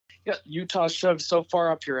Yeah, Utah shoved so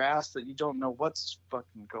far up your ass that you don't know what's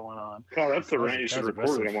fucking going on. Oh, that's the rant you That should was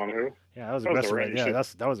record aggressive. him on who? Yeah, that was That was the aggressive, rant right? you Yeah,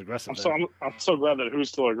 should. that was aggressive I'm there. so glad that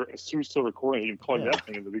who's still recording. You can plug Yeah, that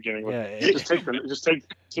thing in the beginning with yeah, just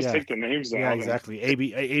yeah, take the names yeah, out and exactly.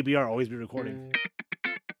 ABR always be recording.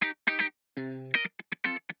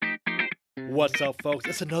 What's up, folks?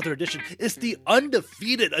 It's another edition. It's the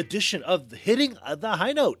undefeated edition of Hitting the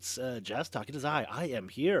High Notes. Jazz talking his eye. I am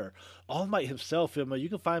here, All Might himself. You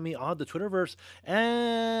can find me on the Twitterverse,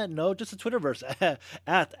 and no, just the Twitterverse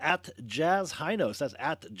at Jazz High Notes. That's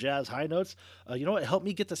at Jazz High Notes. You know what? Help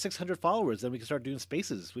me get to 600 followers, then we can start doing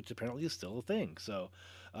Spaces, which apparently is still a thing. So.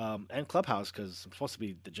 And Clubhouse, because I'm supposed to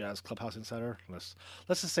be the Jazz Clubhouse insider. Let's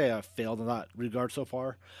just say I failed in that regard so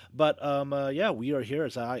far. But yeah, we are here.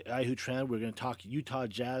 It's I Who Trend. We're going to talk Utah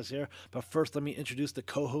Jazz here. But first, let me introduce the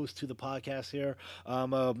co-host to the podcast here.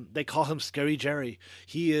 They call him Scary Jerry.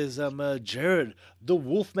 He is Jared, the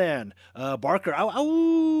Wolfman Barker. Ow,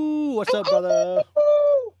 ow! What's up, brother?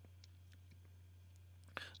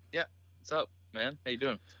 Yeah, what's up, man? How you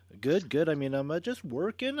doing? Good, good. I mean, I'm just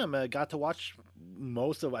working. Got to watch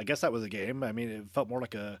most of. I guess that was a game. I mean, it felt more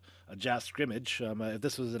like a jazz scrimmage. If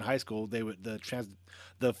this was in high school, they would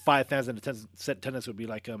the five fans in attendance would be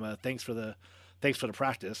like, thanks for the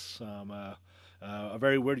practice. A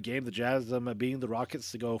very weird game. The Jazz beating the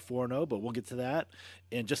Rockets to go 4-0, but we'll get to that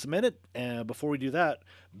in just a minute. And before we do that,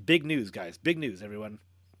 big news, guys. Big news, everyone.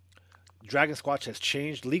 Dragon Squatch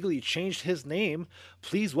has legally changed his name.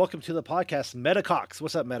 Please welcome to the podcast, Meta Cox.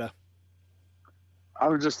 What's up, Meta?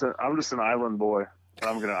 I'm just an island boy.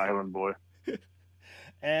 I'm gonna island boy.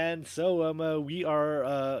 And so we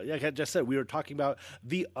are, like I just said, we were talking about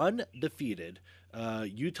the undefeated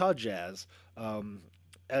Utah Jazz.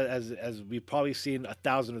 As we've probably seen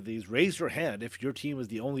 1,000 of these. Raise your hand if your team is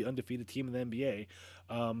the only undefeated team in the NBA.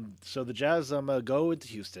 So the Jazz go into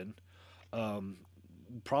Houston.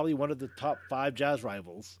 Probably one of the top 5 Jazz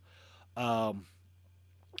rivals.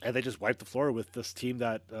 And they just wiped the floor with this team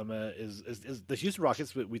that is the Houston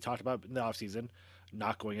Rockets we talked about in the offseason,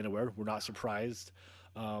 not going anywhere. We're not surprised.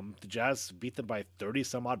 The Jazz beat them by 30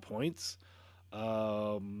 some odd points.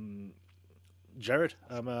 Jared,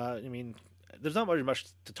 I mean, there's not very much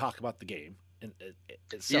to talk about the game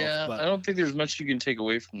itself. Yeah, but I don't think there's much you can take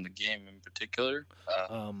away from the game in particular.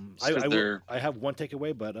 I have one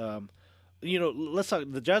takeaway, but let's talk.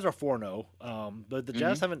 The Jazz are 4-0, but the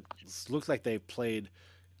Jazz haven't looks like they played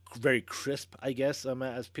very crisp, I guess,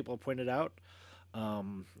 as people have pointed out.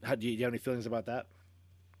 Do you have any feelings about that?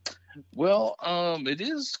 Well, it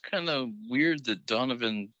is kind of weird that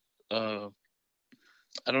Donovan. I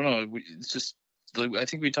don't know. It's just I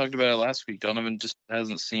think we talked about it last week. Donovan just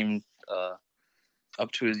hasn't seemed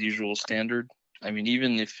up to his usual standard. I mean,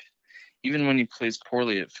 even when he plays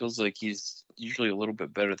poorly, it feels like he's usually a little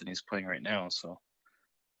bit better than he's playing right now. So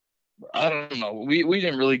I don't know. We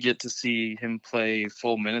didn't really get to see him play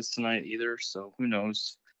full minutes tonight either. So who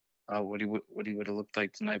knows what he would have looked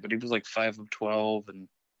like tonight? But he was like 5 of 12, and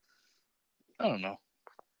I don't know.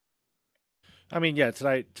 I mean, yeah,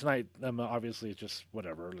 tonight, obviously it's just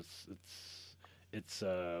whatever. It's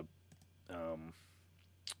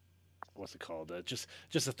what's it called? Just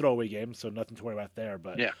a throwaway game, so nothing to worry about there.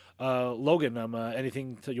 But Yeah. Logan,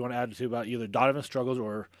 anything that you want to add to about either Donovan's struggles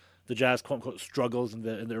or the Jazz quote unquote struggles in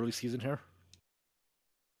the early season here?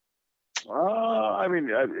 I mean,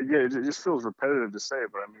 yeah, it just feels repetitive to say,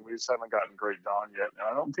 but I mean, we just haven't gotten great Don yet, and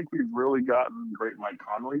I don't think we've really gotten great Mike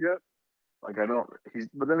Conley yet. Like,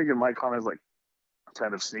 but then again, Mike Conley's like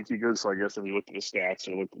kind of sneaky good, so I guess if you look at the stats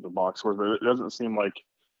or look at the box scores, but it doesn't seem like.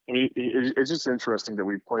 I mean, it's just interesting that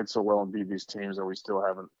we played so well and beat these teams, and we still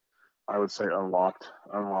haven't, I would say, unlocked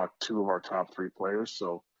 2 of our top 3 players.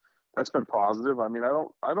 So that's been positive. I mean, I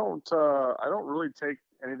don't really take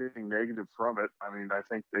anything negative from it. I mean, I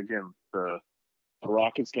think again the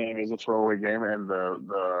Rockets game is a throwaway game, and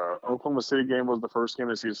the Oklahoma City game was the first game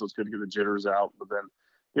of the season, so it's good to get the jitters out. But then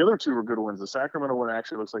the other 2 were good wins. The Sacramento one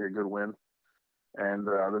actually looks like a good win, and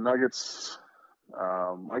the Nuggets.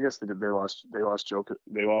 I guess they lost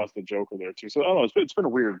the Joker there too. So I don't know. It's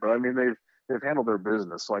been weird, but I mean they've handled their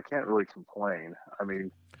business, so I can't really complain. I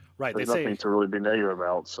mean, right? There's nothing to really be negative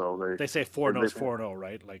about. So they say 4-0 is 4-0,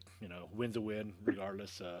 right? Like win's a win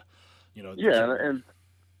regardless. Yeah,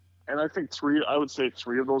 and I think I would say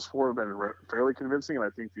 3 of those 4 have been fairly convincing, and I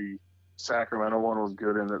think the Sacramento one was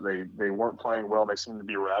good in that they weren't playing well. They seemed to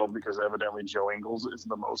be rattled because evidently Joe Ingles is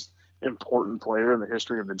the most important player in the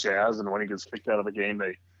history of the Jazz, and when he gets kicked out of a game,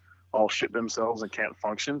 they all shit themselves and can't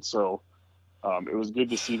function. So it was good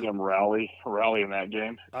to see them rally in that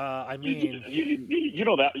game. I mean, you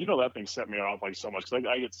know that thing set me off like so much because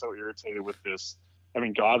I get so irritated with this I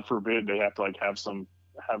mean, God forbid they have to like have some.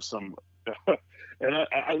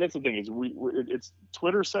 And that's the thing is it's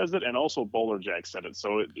Twitter says it and also Bowler Jack said it.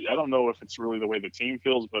 So I don't know if it's really the way the team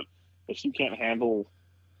feels, but if you can't handle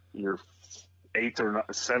your eighth or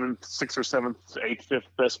seventh, sixth or seventh, eighth, fifth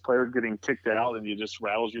best player getting kicked out, and you just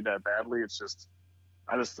rattles you that badly, it's just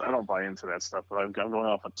I don't buy into that stuff. But I'm going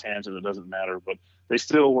off a tangent. It doesn't matter. But they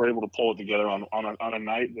still were able to pull it together on a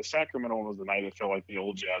night. The Sacramento one was the night it felt like the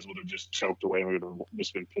old Jazz would have just choked away and we would have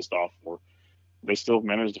just been pissed off for. They still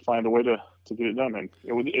managed to find a way to get it done, and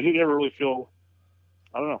it didn't ever really feel.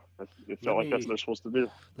 I don't know. It felt like that's what they're supposed to do.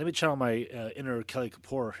 Let me channel my inner Kelly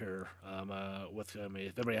Kapoor here. If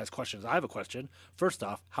anybody has questions, I have a question. First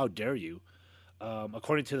off, how dare you?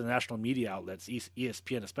 According to the national media outlets,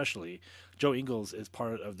 ESPN especially, Joe Ingles is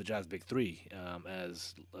part of the Jazz Big Three,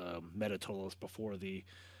 as Meta told us before the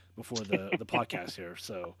podcast here.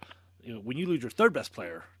 So, when you lose your third best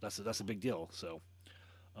player, that's a big deal. So.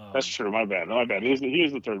 That's true. My bad. He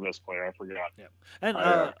is the third best player. I forgot. Yeah, and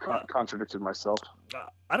I contradicted myself.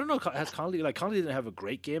 I don't know. Has Conley Conley didn't have a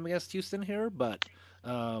great game against Houston here, but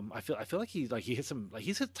I feel like he hit some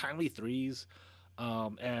he's hit timely threes.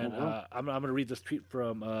 I'm gonna read this tweet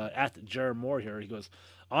from at Jared Moore here. He goes,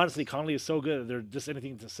 honestly, Conley is so good. There isn't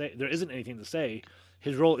anything to say.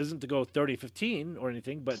 His role isn't to go 30-15 or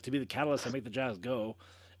anything, but to be the catalyst and make the Jazz go.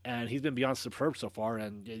 And he's been beyond superb so far.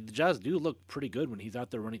 And the Jazz do look pretty good when he's out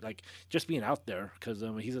there running, like just being out there, because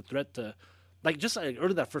he's a threat to, like just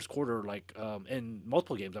early that first quarter, like in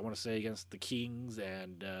multiple games, I want to say against the Kings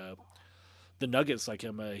and the Nuggets, like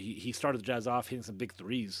he started the Jazz off hitting some big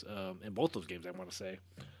threes in both those games, I want to say.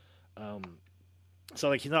 So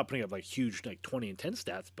like he's not putting up like huge like 20 and 10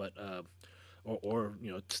 stats, but or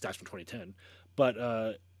stats from 2010,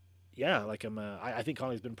 but yeah, like I think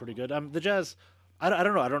Conley's been pretty good. The Jazz. I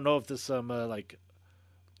don't know. I don't know if this like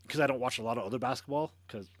because I don't watch a lot of other basketball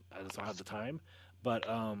because I just don't have the time. But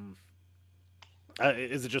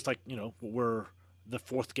is it just like we're the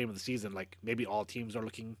fourth game of the season? Like maybe all teams are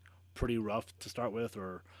looking pretty rough to start with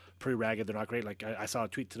or pretty ragged. They're not great. Like I saw a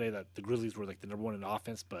tweet today that the Grizzlies were like the number one in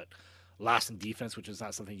offense, but last in defense, which is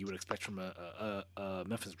not something you would expect from a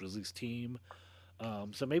Memphis Grizzlies team.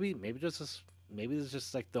 So maybe it's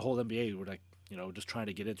just like the whole NBA. We're like just trying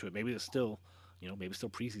to get into it. Maybe it's still. Maybe still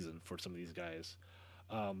preseason for some of these guys.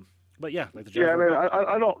 But yeah, like the Jazz. Yeah, I mean,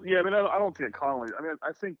 I don't. Yeah, I mean, I don't think Conley. I mean,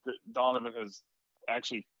 I think that Donovan has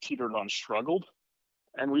actually teetered on struggled,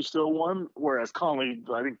 and we still won. Whereas Conley,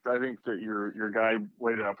 I think that your guy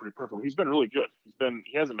laid it out pretty perfectly. He's been really good.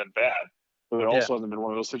 He hasn't been bad, but it also hasn't been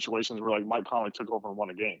one of those situations where like Mike Conley took over and won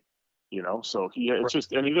a game. So it's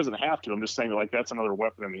just, and he doesn't have to. I'm just saying that like that's another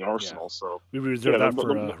weapon in the arsenal. Yeah. So we reserve that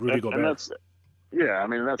for Rudy Gobert. Yeah, I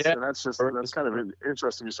mean that's kind of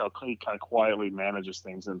interesting just how he kind of quietly manages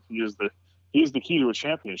things, and he is the key to a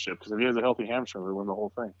championship because if he has a healthy hamstring, we win the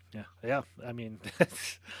whole thing. Yeah. I mean,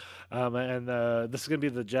 and this is going to be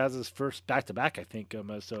the Jazz's first back-to-back, I think.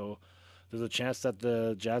 So there's a chance that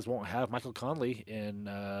the Jazz won't have Michael Conley in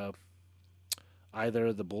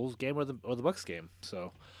either the Bulls game or the Bucks game.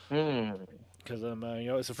 So because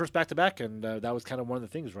it's the first back-to-back, and that was kind of one of the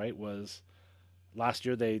things, right? Was last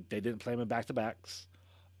year they didn't play him in back-to-backs.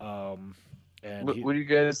 And what do you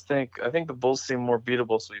guys think? I think the Bulls seem more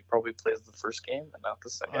beatable, so he probably plays the first game and not the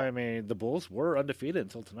second. I mean, the Bulls were undefeated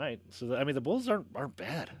until tonight, so the Bulls aren't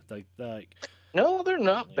bad. Like no, they're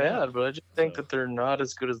not bad, but I just think that they're not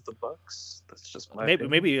as good as the Bucks. That's just my opinion.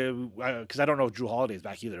 Maybe because I don't know if Drew Holiday's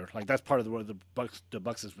back either. Like that's part of the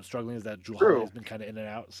Bucks has been struggling is that Drew Holiday's been kind of in and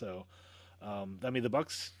out. So the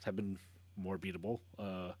Bucks have been more beatable.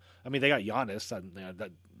 They got Giannis, and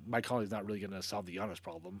that Mike Conley's not really going to solve the Giannis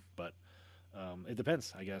problem, but it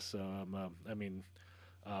depends, I guess. Let me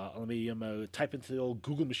type into the old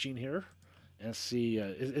Google machine here and see.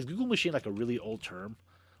 Is Google machine like a really old term?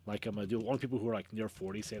 Like, do only people who are like near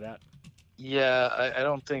 40 say that? Yeah, I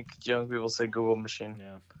don't think young people say Google machine.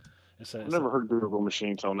 Yeah. I've never heard Google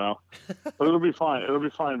machine till now, but it'll be fine. It'll be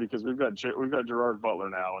fine because we've got Gerard Butler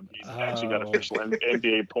now, and he's actually got official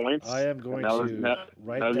NBA points. I am going to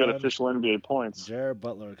write down. He's got official NBA points. Gerard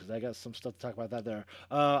Butler, because I got some stuff to talk about that there.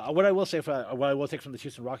 What I will say what I will take from the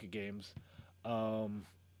Houston Rocket games,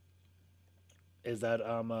 is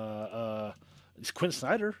that Quinn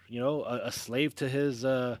Snyder, a slave to his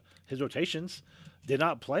rotations, did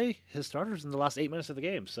not play his starters in the last 8 minutes of the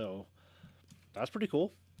game, so that's pretty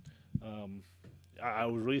cool. I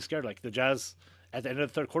was really scared. Like the Jazz at the end of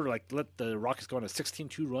the third quarter, like let the Rockets go on a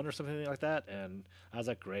 16-2 run or something like that, and I was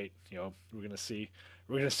like, great. We're gonna see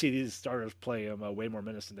these starters play way more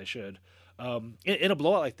minutes than they should. In a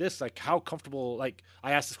blowout like this, like how comfortable? Like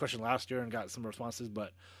I asked this question last year and got some responses,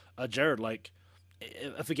 but Jared, like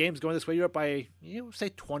if the game's going this way, you're up by say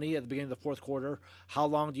 20 at the beginning of the fourth quarter. How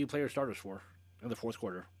long do you play your starters for in the fourth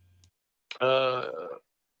quarter? Uh,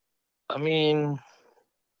 I mean,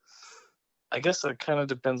 I guess it kind of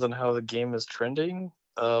depends on how the game is trending.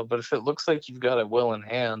 But if it looks like you've got it well in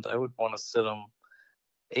hand, I would want to sit them.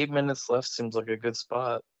 8 minutes left seems like a good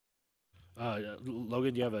spot.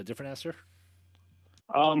 Logan, do you have a different answer?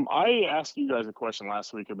 I asked you guys a question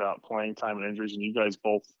last week about playing time and injuries, and you guys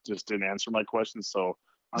both just didn't answer my question. So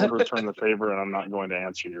I'm going to return the favor, and I'm not going to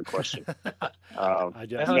answer your question. I I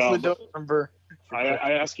honestly don't remember.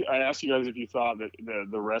 I asked you guys if you thought that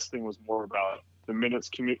the rest thing was more about the minutes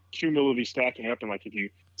cumulatively stacking up, and like if you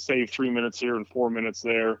save 3 minutes here and 4 minutes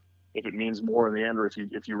there, if it means more in the end, or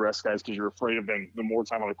if you rest guys because you're afraid of them, the more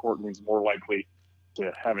time on the court means more likely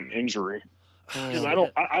to have an injury. Because I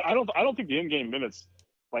don't think the in-game minutes.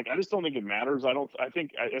 Like, I just don't think it matters. I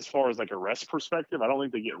think as far as like a rest perspective, I don't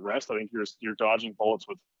think they get rest. I think you're dodging bullets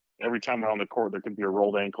with every time they're on the court. There could be a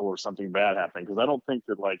rolled ankle or something bad happening. Because I don't think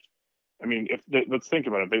that let's think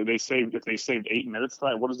about it. If they saved 8 minutes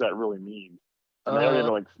tonight, what does that really mean? And they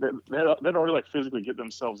already like physically get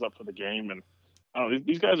themselves up for the game. And I don't know,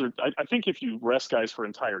 these guys are. I think if you rest guys for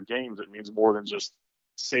entire games, it means more than just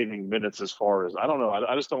saving minutes. As far as I don't know,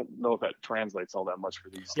 I just don't know if that translates all that much for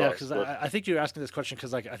these. Yeah, because I think you're asking this question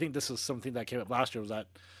because like I think this is something that came up last year was that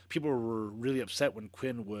people were really upset when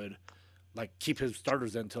Quinn would like keep his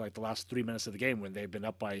starters until like the last 3 minutes of the game when they've been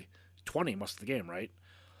up by 20 most of the game, right?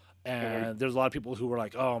 And there's a lot of people who were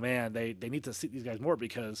like, oh man, they need to seat these guys more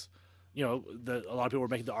because a lot of people were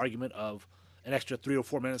making the argument of an extra 3 or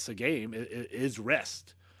 4 minutes a game is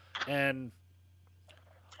rest. And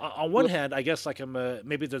on one hand, I guess like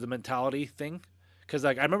maybe there's a mentality thing because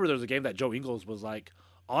like I remember there was a game that Joe Ingles was like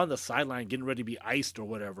on the sideline getting ready to be iced or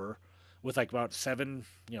whatever with like about 6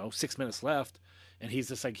 minutes left, and he's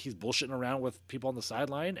just like he's bullshitting around with people on the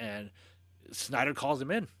sideline, and Snyder calls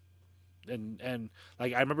him in, and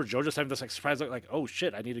like I remember Joe just having this like surprise look like oh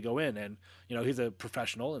shit I need to go in, and he's a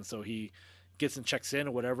professional, and so he gets and checks in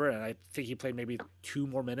or whatever, and I think he played maybe 2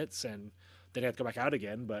 more minutes and then he had to go back out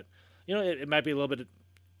again, but it might be a little bit.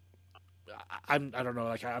 I don't know.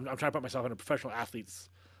 Like I'm trying to put myself in a professional athlete's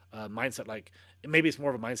mindset. Like maybe it's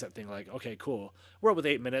more of a mindset thing. Like okay, cool. We're up with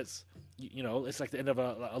 8 minutes. It's like the end of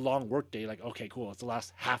a long work day. Like okay, cool. It's the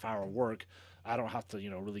last half hour of work. I don't have to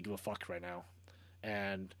really give a fuck right now.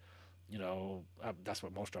 And that's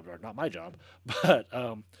what most jobs are. Not my job, but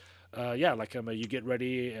yeah, like you get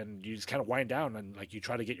ready and you just kind of wind down and like you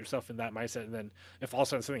try to get yourself in that mindset, and then if all of a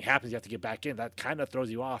sudden something happens, you have to get back in. That kind of throws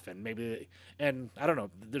you off, and I don't know.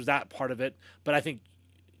 There's that part of it, but I think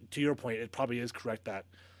to your point, it probably is correct that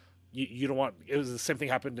you don't want. It was the same thing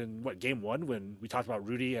happened in game one when we talked about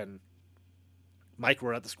Rudy and Mike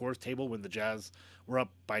were at the scores table when the Jazz were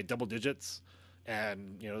up by double digits,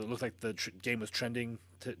 and it looked like the game was trending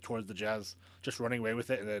towards the Jazz just running away with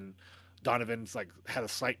it, and then Donovan's like had a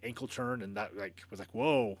slight ankle turn, and that like was like,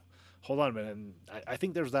 whoa, hold on a minute. And I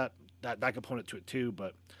think there's that component to it too.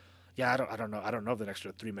 But yeah, I don't know. I don't know if the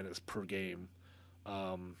extra 3 minutes per game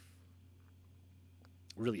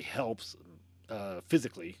really helps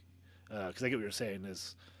physically because I get what you're saying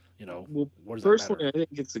is well, what does personally, that matter? I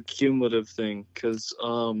think it's a cumulative thing because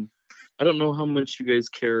I don't know how much you guys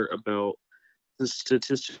care about the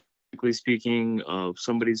statistically speaking of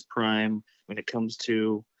somebody's prime when it comes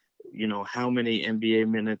to how many NBA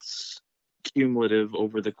minutes cumulative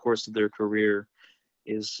over the course of their career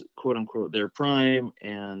is quote unquote their prime,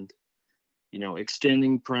 and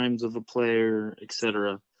extending primes of a player,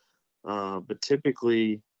 etc. But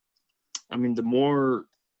typically, I mean, the more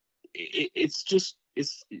it's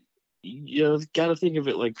got to think of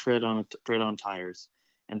it like tread on tires.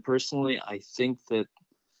 And personally, I think that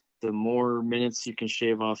the more minutes you can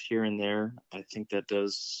shave off here and there, I think that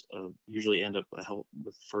does usually end up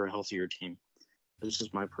for a healthier team. This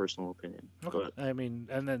is my personal opinion. Okay. But I mean,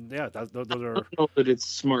 and then yeah, those are. I don't know that it's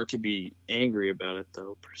smart to be angry about it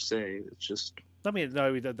though, per se. It's just. I mean,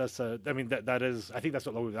 no, that's. I mean, that is. I think that's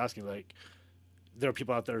what Logan was asking. Like, there are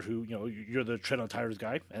people out there who you're the tread on tires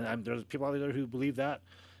guy, and there's people out there who believe that.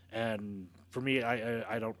 And for me,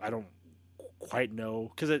 I don't quite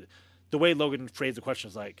know because the way Logan phrased the question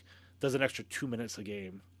is like, does an extra 2 minutes a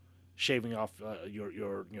game, shaving off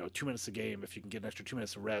your 2 minutes a game, if you can get an extra 2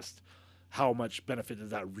 minutes of rest, how much benefit does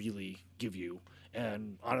that really give you?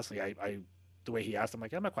 And honestly, I the way he asked, I'm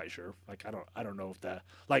like, I'm not quite sure. Like, I don't know if that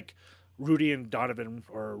like Rudy and Donovan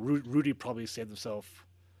or Rudy probably saved himself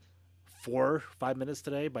 4 5 minutes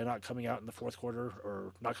today by not coming out in the fourth quarter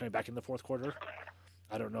or not coming back in the fourth quarter.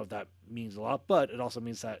 I don't know if that means a lot, but it also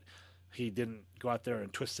means that he didn't go out there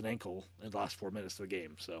and twist an ankle in the last 4 minutes of the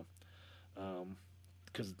game. So,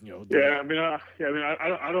 because Yeah,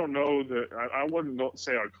 I don't know that I wouldn't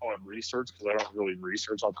say I'd call it research because I don't really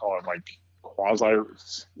research. I'll call it like quasi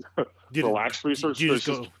relaxed research. Do you just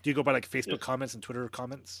go? Do you go by like Facebook comments and Twitter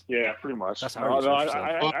comments? Yeah, pretty much. That's how I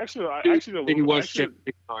research. I actually maybe watch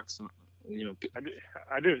TikToks.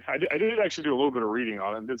 I did actually do a little bit of reading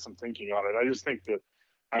on it and did some thinking on it.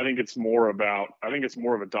 I think it's more of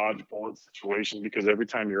a dodge bullet situation because every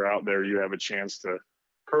time you're out there, you have a chance to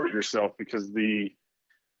hurt yourself because the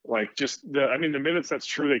minutes, that's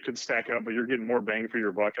true, they could stack up, but you're getting more bang for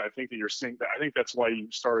your buck. I think that you're seeing that. I think that's why you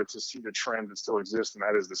started to see the trend that still exists, and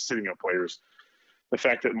that is the sitting up players. The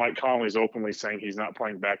fact that Mike Conley's openly saying he's not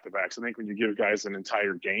playing back-to-backs. I think when you give guys an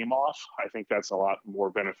entire game off, I think that's a lot more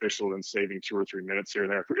beneficial than saving 2 or 3 minutes here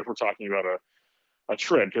and there if we're talking about a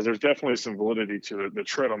tread, because there's definitely some validity to the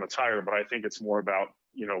tread on the tire, but I think it's more about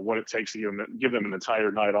what it takes to give them an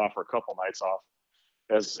entire night off or a couple nights off,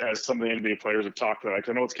 as some of the NBA players have talked about.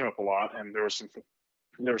 I know it's come up a lot, and there were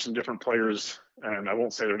some different players, and I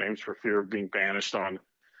won't say their names for fear of being banished on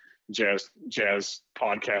Jazz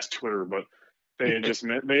podcast Twitter, but they had just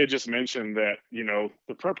mentioned that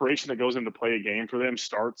the preparation that goes into play a game for them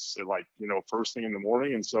starts at first thing in the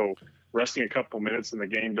morning, and so resting a couple minutes in the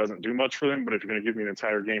game doesn't do much for them. But if you're going to give me an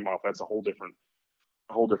entire game off, that's a whole different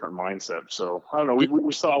mindset. So I don't know.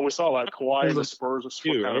 We saw like Kawhi and the Spurs were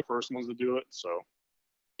kind of the first ones to do it. So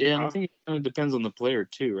yeah, I think it kind of depends on the player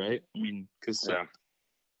too, right? I mean, because I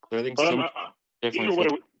think definitely.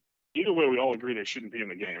 Either way, we all agree they shouldn't be in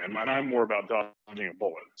the game. And I'm more about dodging a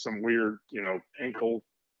bullet. Some weird, ankle,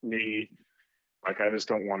 knee. I just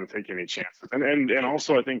don't want to take any chances. And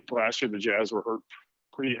also, I think last year the Jazz were hurt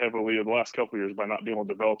pretty heavily the last couple of years by not being able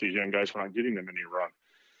to develop these young guys for not getting them any run.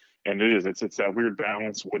 And it's that weird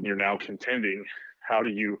balance when you're now contending. How do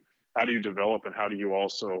you develop, and how do you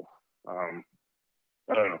also I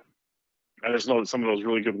don't know. I just know that some of those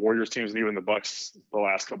really good Warriors teams and even the Bucks the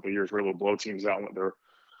last couple of years were able to blow teams out and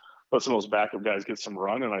let some of those backup guys get some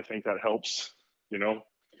run, and I think that helps. Not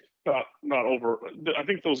over. I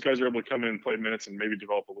think those guys are able to come in and play minutes and maybe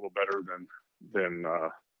develop a little better than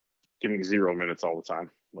getting 0 minutes all the time.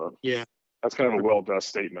 But yeah, that's kind of a well-done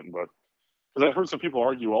statement. But because I've heard some people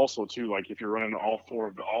argue also too, like if you're running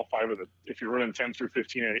if you're running 10 through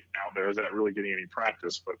 15 out there, is that really getting any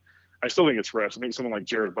practice? But I still think it's reps. I think someone like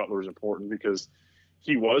Jared Butler is important because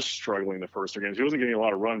he was struggling the first 2 games. He wasn't getting a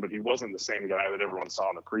lot of run, but he wasn't the same guy that everyone saw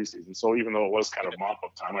in the preseason. So even though it was kind of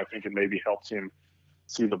mop-up time, I think it maybe helped him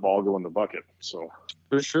see the ball go in the bucket. So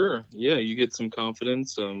for sure, yeah, you get some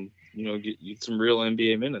confidence. Get some real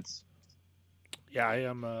NBA minutes. Yeah, I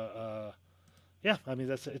am. Yeah, I mean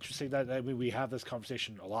that's interesting. That we have this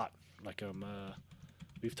conversation a lot.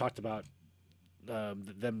 We've talked about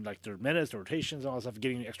them like their minutes, their rotations, all that stuff,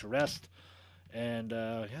 getting extra rest. And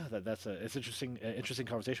it's interesting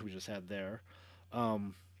conversation we just had there.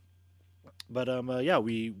 We're gonna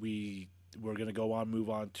move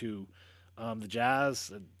on to the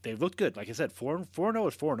Jazz. They've looked good, like I said. 4-0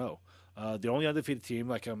 is 4-0. The only undefeated team,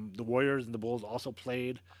 the Warriors and the Bulls also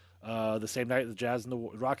played the same night the Jazz and the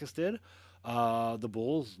Rockets did. The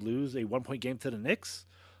Bulls lose a 1-point game to the Knicks.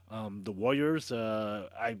 The Warriors,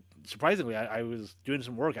 I was doing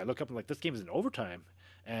some work. I look up and this game is in overtime,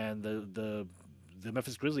 and the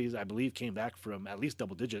Memphis Grizzlies, I believe, came back from at least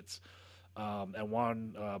double digits and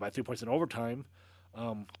won by 3 points in overtime.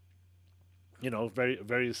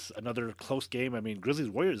 Another close game. I mean, Grizzlies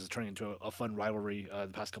Warriors is turning into a fun rivalry the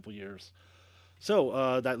past couple years.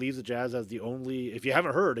 So that leaves the Jazz as the only. If you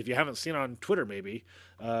haven't seen on Twitter, maybe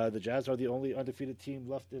the Jazz are the only undefeated team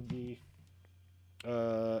left in the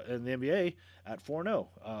NBA at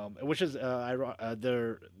 4-0, which is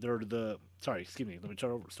they're the. Sorry, excuse me. Let me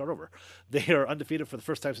start over. They are undefeated for the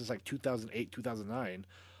first time since 2008, 2009.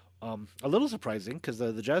 A little surprising because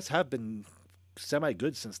the Jazz have been semi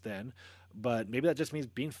good since then, but maybe that just means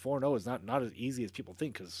being 4-0 is not as easy as people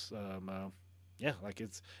think. Because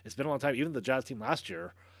it's been a long time. Even the Jazz team last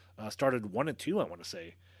year started 1-2. I want to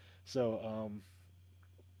say. So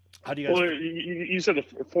how do you guys? Well, you said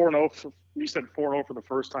 4-0. You said 4-0 for the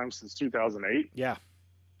first time since 2008. Yeah.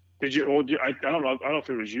 Did you? Well, I don't know if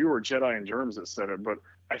it was you or Jedi and Germs that said it, but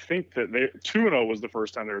I think that 2-0 was the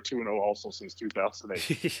first time they were 2-0 also since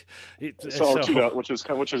 2008. Which is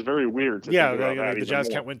very weird. The Jazz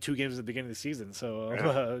can't win 2 games at the beginning of the season,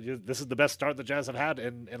 so this is the best start the Jazz have had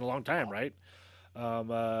in a long time, right? They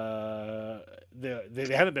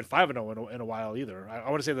haven't been 5-0 in a while either. I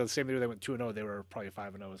want to say that the same year they went 2-0, they were probably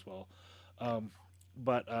 5-0 as well. So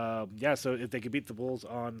if they could beat the Bulls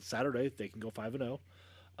on Saturday, they can go 5-0.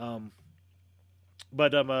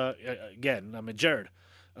 Again, Jared,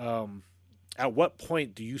 at what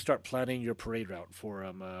point do you start planning your parade route for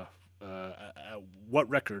what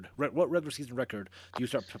regular season record do you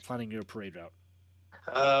start planning your parade route?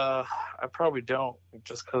 I probably don't,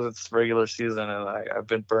 just because it's regular season and I've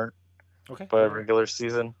been burnt Okay, by regular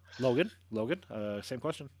season. Logan, same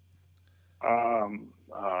question. 22-0.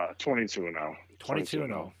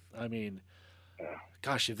 22-0. I mean, Yeah.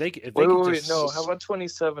 gosh, if they Wait, could wait, just no. How about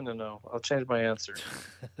 27-0? I'll change my answer.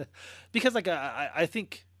 because like I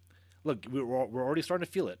think, look, we're already starting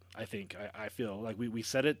to feel it. I feel like we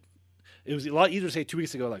said it. It was a lot easier to say 2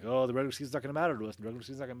 weeks ago, like, oh, the regular season's not going to matter to us. The regular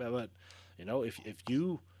season's not going to matter. But if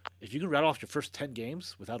you can rattle off your first 10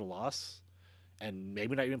 games without a loss, and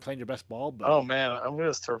maybe not even playing your best ball, but Oh man, I'm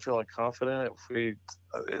gonna start feeling confident if we.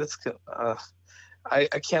 It's. I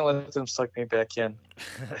can't let them suck me back in.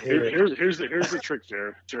 Here's the trick,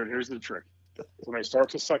 Jared. Here's the trick. When they start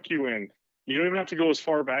to suck you in, you don't even have to go as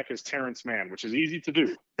far back as Terrence Mann, which is easy to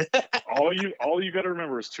do. all you got to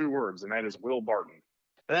remember is 2 words, and that is Will Barton.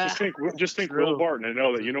 Just think Will Barton, and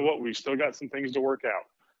know that you know what, we still got some things to work out.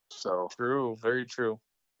 So true, very true.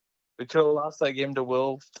 We could have lost that game to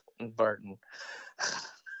Will Barton.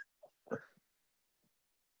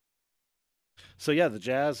 So yeah, the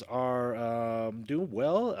Jazz are doing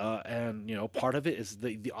well, and part of it is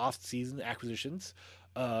the off-season acquisitions.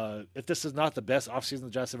 If this is not the best offseason the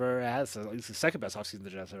Jazz have ever had, so at least the second best offseason the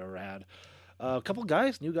Jazz have ever had. A couple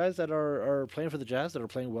guys, new guys that are playing for the Jazz that are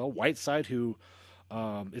playing well. Whiteside, who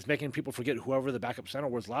is making people forget whoever the backup center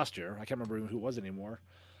was last year. I can't remember even who it was anymore.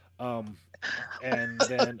 And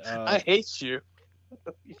then I hate you.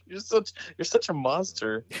 You're such a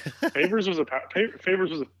monster. Favors was a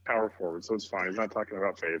power forward, so it's fine. He's not talking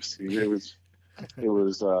about Faves. It was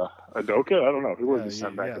Adoka. I don't know who was the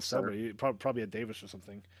sent back to center. Probably a Davis or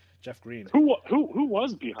something. Jeff Green. Who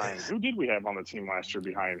was behind? Who did we have on the team last year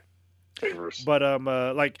behind Favors? But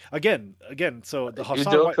like again, so the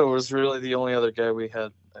Hassan Udoka was really the only other guy we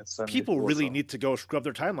had. People really need to go scrub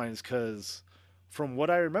their timelines, because from what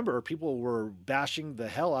I remember, people were bashing the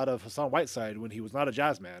hell out of Hassan Whiteside when he was not a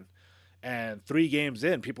Jazz man. And 3 games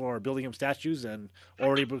in, people are building him statues and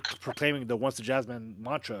already proclaiming the once the Jazz man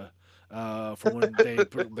mantra for when they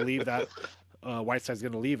believe that Whiteside's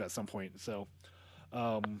going to leave at some point. So,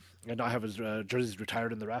 and not have his jerseys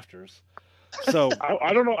retired in the rafters. So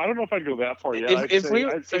I don't know. I don't know if I'd go that far yet. If we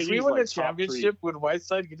win a championship, would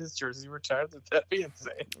Whiteside get his jersey retired? That'd be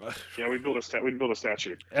insane. Yeah, we'd build a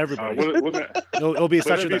statue. Everybody. It'll be a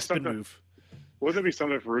statue of that spin move. Wouldn't it be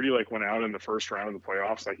something if Rudy went out in the first round of the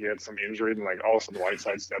playoffs, he had some injury, and all of a sudden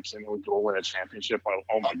Whiteside steps in and would go win a championship?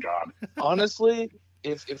 Oh my God! Honestly,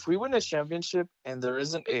 if we win a championship and there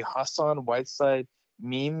isn't a Hassan Whiteside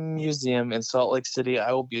meme museum in Salt Lake City,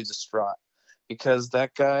 I will be distraught, because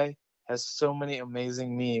that guy has so many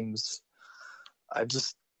amazing memes.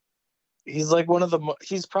 He's like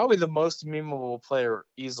he's probably the most memeable player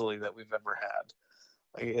easily that we've ever had.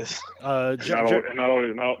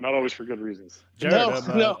 Not always for good reasons. Jared,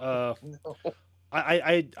 no.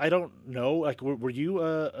 I don't know. Were you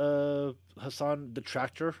Hassan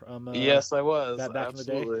detractor? Yes, I was. Back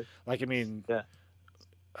absolutely. in the day. Yeah.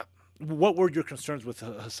 What were your concerns with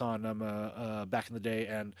Hassan back in the day,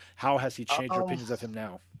 and how has he changed your opinions of him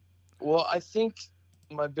now? Well, I think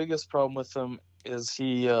my biggest problem with him is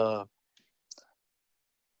he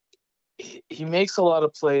makes a lot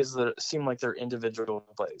of plays that seem like they're individual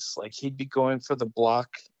plays. He'd be going for the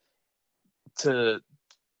block to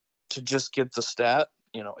just get the stat.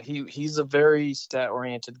 He's a very stat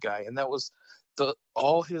oriented guy, and that was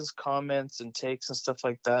all his comments and takes and stuff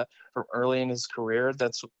like that from early in his career.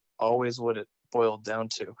 That's always what it boiled down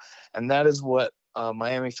to, and that is what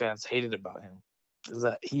Miami fans hated about him, is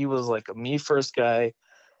that he was like a me first guy,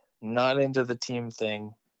 not into the team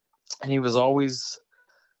thing, and he was always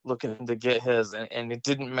looking to get his, and it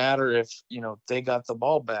didn't matter if they got the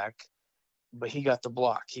ball back, but he got the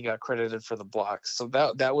block. He got credited for the block. So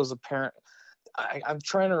that was apparent. I'm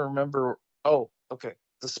trying to remember. Oh, okay.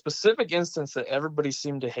 The specific instance that everybody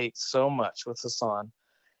seemed to hate so much with Hassan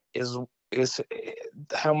is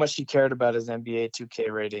how much he cared about his NBA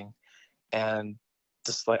 2K rating, and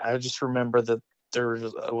I just remember that there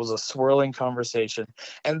was a swirling conversation,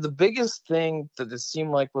 and the biggest thing that it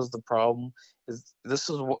seemed like was the problem is this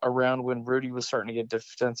was around when Rudy was starting to get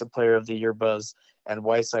Defensive Player of the Year buzz, and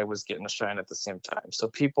Whiteside was getting a shine at the same time. So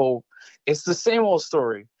it's the same old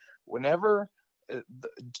story. Whenever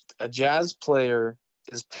a Jazz player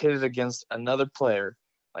is pitted against another player,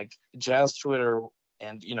 Jazz Twitter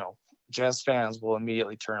and Jazz fans will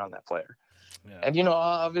immediately turn on that player. Yeah. And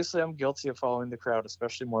obviously I'm guilty of following the crowd,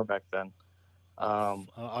 especially more back then. I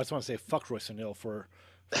just want to say fuck Royce O'Neal for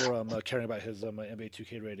caring about his NBA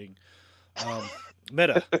 2K rating.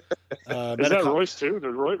 Meta. Is that Royce too?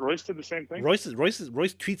 Did Royce did the same thing? Royce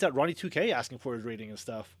tweets at Ronnie 2K asking for his rating and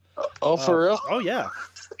stuff. Oh, for real? Oh yeah,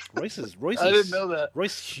 Royce. I didn't know that.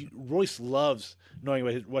 Royce loves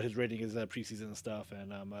knowing what his rating is preseason and stuff,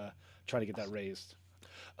 and I'm trying to get that raised.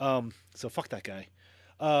 So fuck that guy.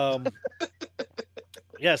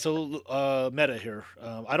 Yeah. So Meta here.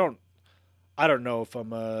 I don't know if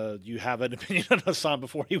you have an opinion on Hassan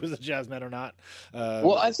before he was a Jazz man or not.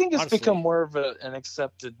 Well, I think it's honestly, become more of an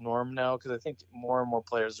accepted norm now because I think more and more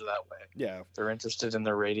players are that way. Yeah, they're interested in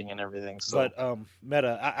their rating and everything. So. But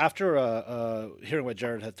Meta, after hearing what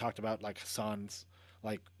Jared had talked about, like Hassan's,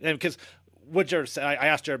 like, and because what Jared said, I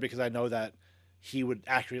asked Jared because I know that he would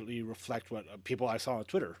accurately reflect what people I saw on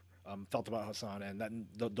Twitter felt about Hassan, and that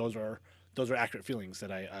those are accurate feelings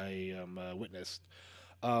that I witnessed.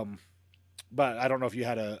 But I don't know if you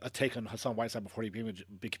had a take on Hassan Whiteside before he became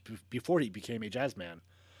a Jazz man.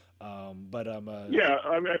 Yeah,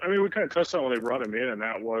 I mean, we kind of touched on when they brought him in, and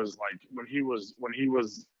that was like when he was.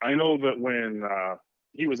 I know that when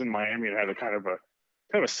he was in Miami and had a kind of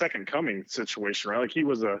a second coming situation, right? Like he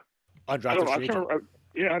was a undrafted I can't remember.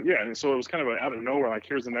 Yeah, and so it was kind of out of nowhere. Like,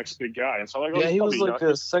 here's the next big guy, and so like, yeah, he was like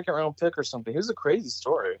a second round pick or something. It was a crazy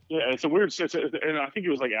story. Yeah, it's a weird. And I think he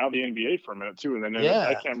was like out of the NBA for a minute too, and then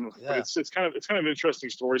I can't remember. Yeah. It's kind of an interesting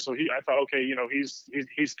story. So I thought, okay,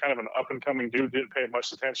 he's kind of an up and coming dude. Didn't pay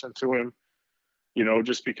much attention to him,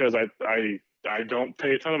 just because I don't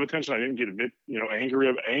pay a ton of attention. I didn't get a bit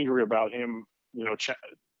angry about him,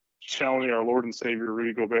 challenging our Lord and Savior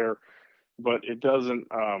Rudy Gobert, but it doesn't.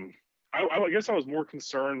 I guess I was more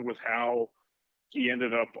concerned with how he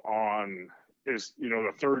ended up on his,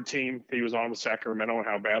 the third team he was on with Sacramento and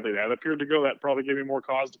how badly that appeared to go. That probably gave me more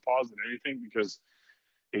cause to pause than anything because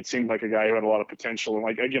it seemed like a guy who had a lot of potential. And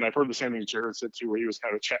like, again, I've heard the same thing Jared said too, where he was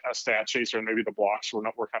kind of a stat chaser and maybe the blocks were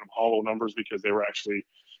kind of hollow numbers because they were actually,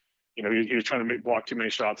 he was trying to block too many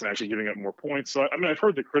shots and actually giving up more points. So, I mean, I've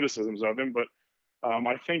heard the criticisms of him, but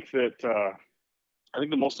I think that, I think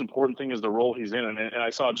the most important thing is the role he's in, and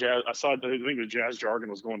I think the Jazz jargon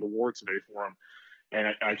was going to war today for him,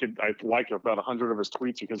 and I liked about 100 of his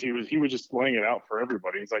tweets because he was just laying it out for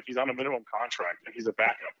everybody. He's like, he's on a minimum contract and he's a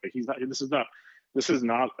backup. Like he's not. This is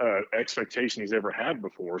not an expectation he's ever had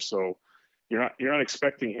before. So you're not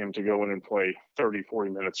expecting him to go in and play 30,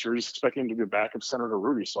 40 minutes. You're just expecting him to be a backup center to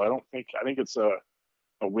Rudy. So I think it's a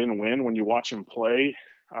win-win when you watch him play.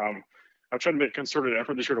 I've tried to make a concerted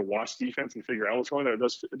effort this year to watch defense and figure out what's going there.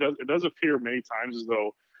 It does appear many times as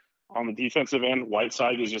though on the defensive end,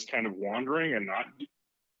 Whiteside is just kind of wandering and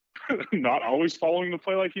not always following the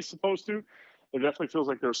play like he's supposed to. It definitely feels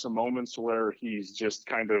like there's some moments where he's just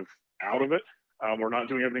kind of out of it. We're not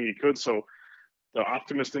doing everything he could. So the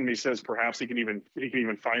optimist in me says perhaps he can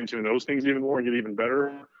even fine tune those things even more and get even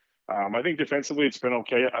better. I think defensively it's been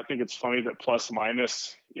okay. I think it's funny that plus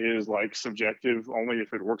minus is like subjective only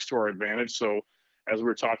if it works to our advantage. So as we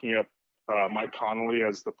were talking up Mike Conley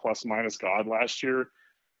as the plus minus god last year,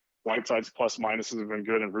 Whiteside's plus minuses have been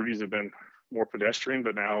good and Rudy's have been more pedestrian,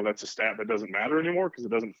 but now that's a stat that doesn't matter anymore because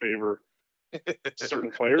it doesn't favor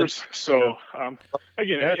certain players. So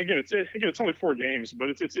again, it's only 4 games, but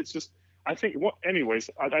it's just. I think.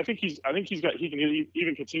 I think he can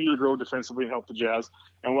even continue to grow defensively and help the Jazz.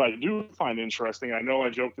 And what I do find interesting, I know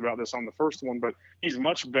I joked about this on the first one, but he's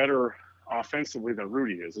much better offensively than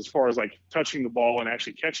Rudy is, as far as like touching the ball and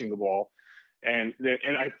actually catching the ball. And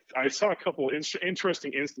I saw a couple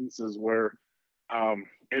interesting instances where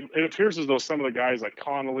it appears as though some of the guys like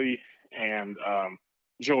Connolly and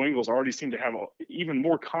Joe Ingles already seem to have even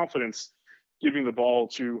more confidence giving the ball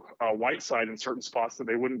to Whiteside in certain spots that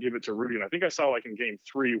they wouldn't give it to Rudy. And I think I saw like in game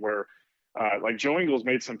 3 where like Joe Ingles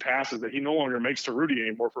made some passes that he no longer makes to Rudy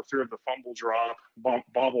anymore for fear of the fumble drop,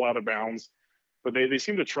 bobble out of bounds. But they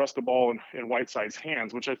seem to trust the ball in Whiteside's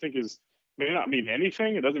hands, which I think may not mean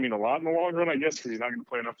anything. It doesn't mean a lot in the long run, I guess, because he's not going to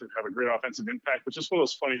play enough to have a great offensive impact. But just one of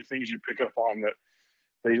those funny things you pick up on that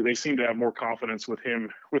they seem to have more confidence with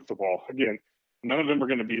him with the ball. Again, none of them are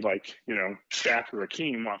going to be like, Shaq or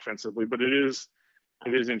Akeem offensively, but it is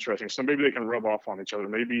interesting. So maybe they can rub off on each other.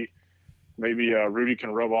 Maybe Rudy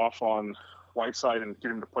can rub off on Whiteside and get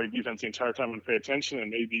him to play defense the entire time and pay attention. And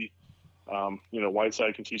maybe,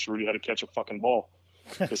 Whiteside can teach Rudy how to catch a fucking ball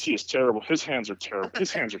because he is terrible. His hands are terrible.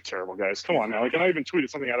 His hands are terrible, guys. Come on now. Like, and I even tweeted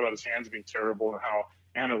something out about his hands being terrible and how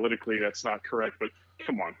analytically that's not correct. But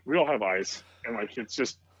come on, we all have eyes, and like it's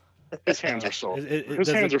just. His hands are so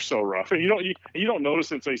hands are so rough. And you don't notice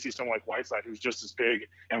it until you see someone like Whiteside who's just as big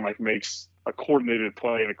and like makes a coordinated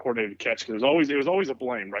play and a coordinated catch. Because it was always a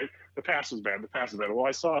blame, right? The pass was bad. Well,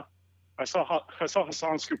 I saw I saw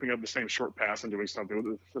Hassan scooping up the same short pass and doing something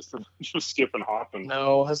with it, just skip and hop and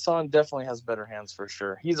No, Hassan definitely has better hands for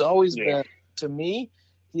sure. He's always yeah. been, to me,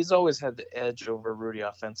 he's always had the edge over Rudy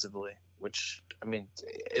offensively, which, I mean,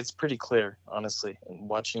 it's pretty clear, honestly. And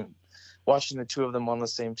watching the two of them on the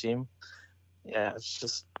same team, yeah, it's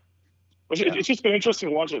just. It's just been interesting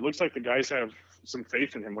to watch. It looks like the guys have some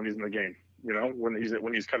faith in him when he's in the game. You know, when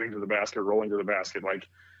he's cutting to the basket, rolling to the basket, like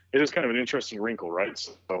it is kind of an interesting wrinkle, right?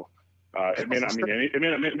 So it may not mean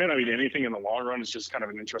anything in the long run. It's just kind of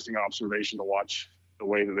an interesting observation to watch the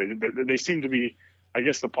way that they seem to be. I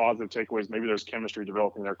guess the positive takeaway is maybe there's chemistry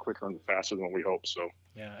developing there quicker and faster than we hope. So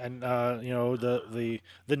Yeah, and the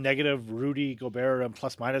negative Rudy Gobert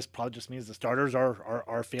plus minus probably just means the starters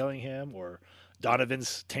are failing him, or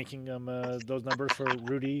Donovan's tanking him those numbers for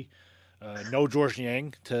Rudy. No George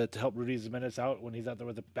Niang to help Rudy's minutes out when he's out there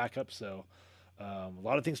with the backup. So a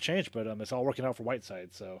lot of things changed, but it's all working out for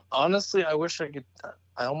Whiteside. So honestly, I wish I could.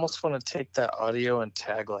 I almost want to take that audio and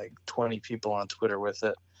tag like 20 people on Twitter with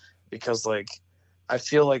it, because like I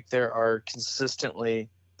feel like there are consistently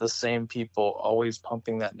the same people always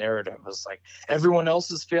pumping that narrative. It's like everyone else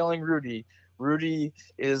is failing Rudy. Rudy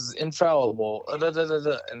is infallible. And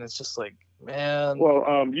it's just like, man.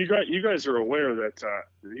 Well, you guys are aware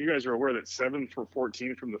that 7 for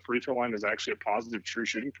 14 from the free throw line is actually a positive true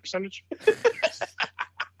shooting percentage.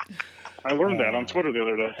 I learned that on Twitter the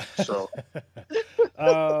other day. So,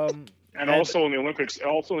 and also in the Olympics,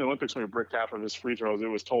 when he bricked half of his free throws, it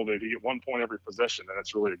was told that he get 1 point every possession, and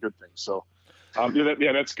that's really a good thing. So,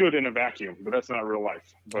 that's good in a vacuum, but that's not real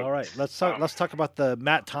life. But, all right, let's talk about the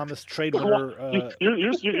Matt Thomas trade winner.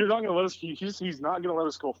 You're not going to let us. He's not going to let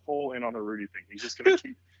us go full in on the Rudy thing. He's just going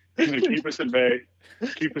to keep us at bay.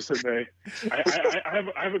 Keep us at bay. I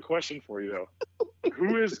have a question for you though.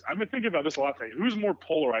 I've been thinking about this a lot today. Who's more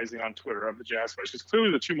polarizing on Twitter of the Jazz players? Because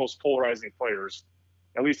clearly the two most polarizing players,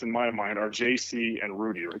 at least in my mind, are JC and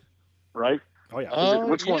Rudy, right? Oh yeah.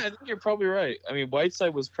 Which one? I think you're probably right. I mean,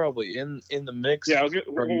 Whiteside was probably in the mix. Yeah,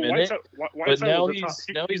 for a minute, but now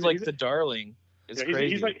he's like the darling. It's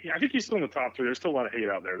crazy. I think he's still in the top three. There's still a lot of hate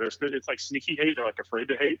out there. It's like sneaky hate. They're like afraid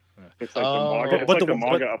to hate. It's like the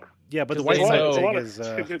MAGA up. Yeah, but the Whiteside thing is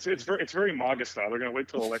it's very MAGA style. They're going to wait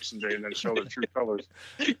till election day and then show their true colors.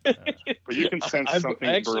 But you can sense something.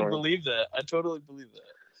 I actually believe that. I totally believe that.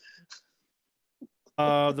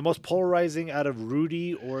 The most polarizing out of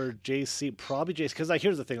Rudy or JC, probably JC. Because like,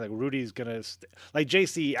 here's the thing: like Rudy's gonna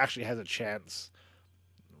JC actually has a chance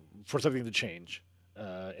for something to change,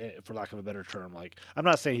 for lack of a better term. Like, I'm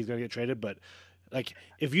not saying he's gonna get traded, but like,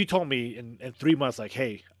 if you told me in 3 months, like,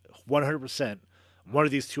 hey, 100%, one of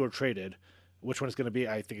these two are traded, which one is gonna be?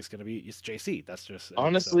 I think it's JC. That's just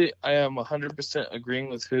honestly, so. I am 100% agreeing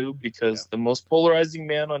with who, because the most polarizing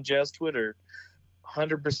man on Jazz Twitter,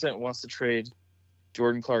 100% wants to trade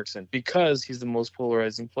Jordan Clarkson because he's the most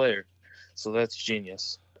polarizing player. So that's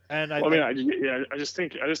genius. And I just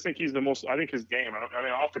think he's the most. I think his game. I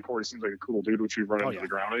mean, off the court, he seems like a cool dude, which we run into the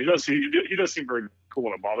ground. And he does seem very cool,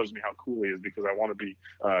 and it bothers me how cool he is because I want to be,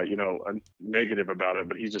 negative about it.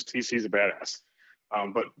 But he's a badass.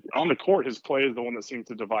 But on the court, his play is the one that seems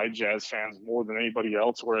to divide Jazz fans more than anybody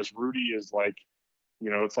else. Whereas Rudy is like,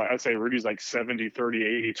 it's like I'd say Rudy's like 70, 30,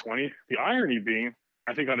 80, 20. The irony being,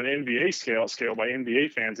 I think on an NBA scale by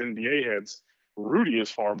NBA fans, NBA heads, Rudy is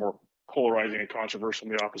far more polarizing and controversial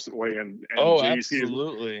in the opposite way, and JC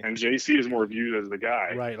is more viewed as the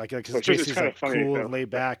guy, right? Like JC's like cool and laid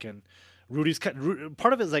back, and Rudy's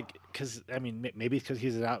part of it is like because I mean maybe because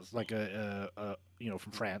he's out like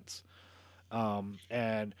from France,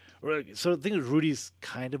 and so the thing is Rudy's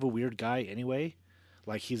kind of a weird guy anyway,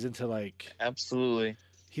 like he's into like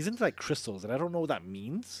crystals, and I don't know what that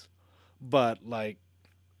means, but like.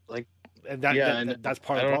 And that's part of the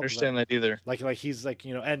problem. I don't understand that either. Like he's like,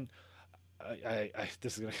 and I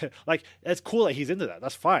this is gonna like it's cool that he's into that.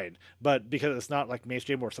 That's fine, but because it's not like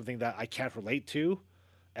mainstream or something that I can't relate to,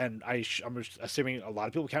 and I'm assuming a lot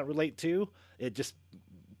of people can't relate to, it just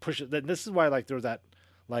pushes. Then this is why like there's that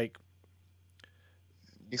like.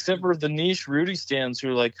 Except for the niche Rudy stands who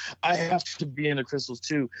are like, I have to be into crystals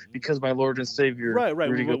too because my Lord and Savior. Right.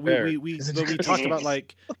 Rudy We talked about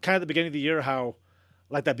like kind of the beginning of the year how.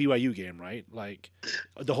 Like that BYU game, right? Like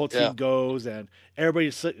the whole team goes and everybody.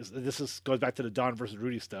 Goes back to the Don versus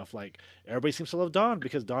Rudy stuff. Like everybody seems to love Don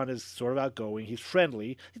because Don is sort of outgoing. He's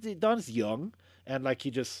friendly. Don is young and like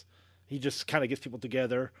he just kind of gets people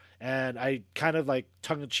together. And I kind of like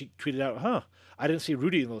tongue in cheek tweeted out, I didn't see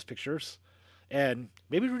Rudy in those pictures. And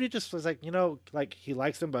maybe Rudy just was like, like he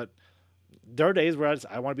likes them, but there are days where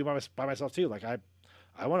I want to be by myself too. Like I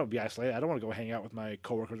want to be isolated. I don't want to go hang out with my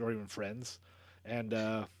coworkers or even friends. And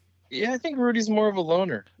Yeah, I think Rudy's more of a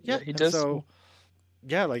loner. Yeah, He and does. so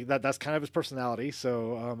yeah, like that's kind of his personality.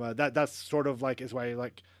 So that's sort of like is why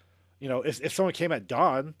like if someone came at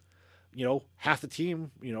Don, half the team,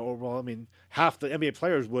 or well, I mean, half the NBA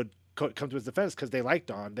players would come to his defense because they like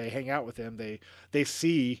Don. They hang out with him. They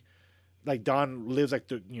see like Don lives like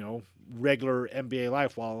the regular NBA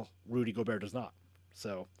life while Rudy Gobert does not.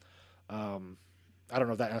 So I don't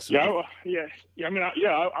know if that answers. Yeah. I mean,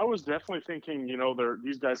 I was definitely thinking,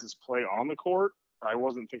 these guys play on the court. I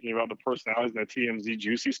wasn't thinking about the personalities and the TMZ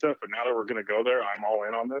juicy stuff. But now that we're going to go there, I'm all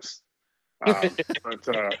in on this. But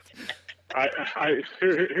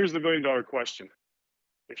here's the $1 million question: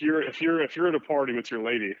 if you're at a party with your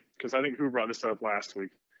lady, because I think who brought this up last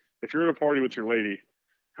week? If you're at a party with your lady,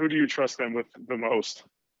 who do you trust them with the most?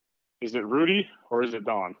 Is it Rudy or is it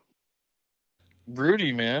Don?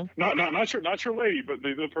 Rudy, man. Not your lady, but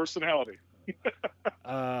the personality.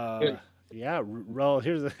 Yeah. Well,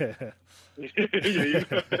 here's the.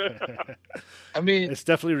 I mean, it's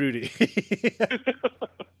definitely Rudy.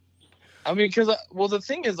 I mean, because the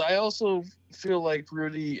thing is, I also feel like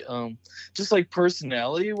Rudy, just like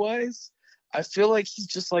personality-wise, I feel like he's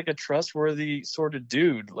just like a trustworthy sort of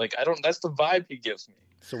dude. Like that's the vibe he gives me.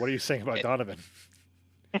 So what are you saying about Donovan?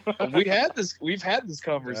 We've had this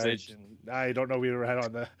conversation. I don't know. We were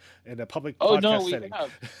had in the public. Oh podcast no, we setting.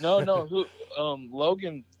 have. No. Who?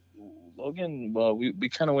 Logan. Well, we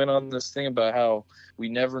kind of went on this thing about how we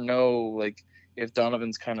never know, like, if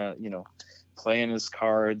Donovan's kind of playing his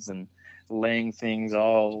cards and laying things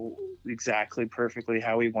all exactly perfectly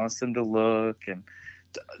how he wants them to look, and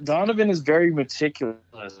Donovan is very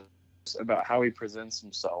meticulous about how he presents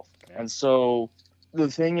himself. And so the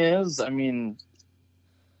thing is, I mean,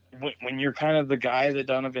 when you're kind of the guy that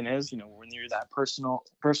Donovan is, when you're that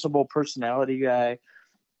personable personality guy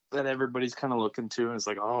that everybody's kind of looking to, and it's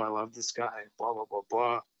like, oh, I love this guy, blah, blah, blah,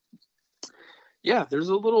 blah. Yeah, there's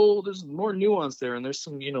more nuance there, and there's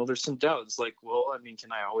some doubts. Like, well, I mean,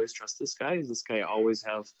 can I always trust this guy? Does this guy always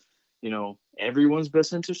have, everyone's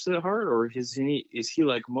best interest at heart, or is he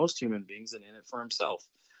like most human beings and in it for himself,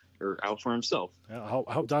 or out for himself? I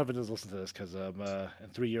hope Donovan doesn't listen to this, because in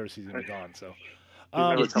 3 years he's gonna be gone. So he's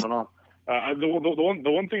never coming on.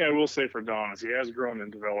 The one thing I will say for Don is he has grown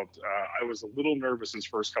and developed. I was a little nervous his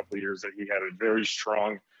first couple of years that he had a very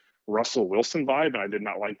strong Russell Wilson vibe, and I did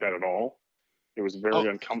not like that at all. It was very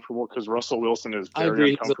uncomfortable because Russell Wilson is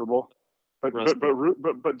very uncomfortable.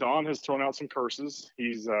 But Don has thrown out some curses.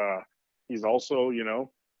 He's also, he's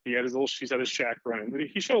had his Shaq run, and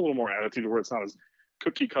he showed a little more attitude where it's not as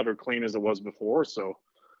cookie cutter clean as it was before. So,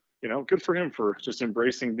 good for him for just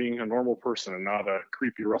embracing being a normal person and not a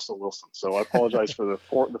creepy Russell Wilson. So I apologize for the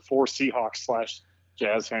four Seahawks /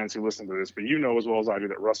 Jazz fans who listen to this, but as well as I do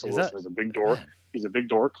that Russell Wilson is a big dork. He's a big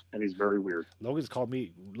dork, and he's very weird. Logan's called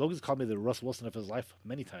me the Russell Wilson of his life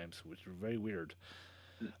many times, which is very weird.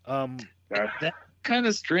 That's kind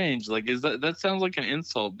of strange. Like, that sounds like an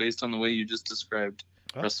insult based on the way you just described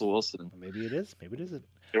Russell Wilson. Maybe it is. Maybe it isn't.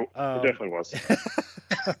 It definitely was.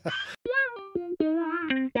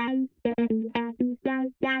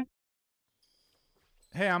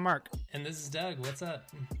 Hey, I'm Mark. And this is Doug. What's up?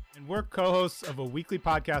 And we're co-hosts of a weekly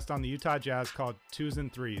podcast on the Utah Jazz called Twos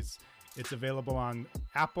and Threes. It's available on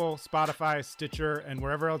Apple, Spotify, Stitcher, and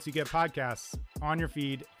wherever else you get podcasts on your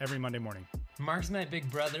feed every Monday morning. Mark's my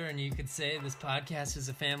big brother, and you could say this podcast is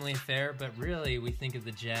a family affair, but really we think of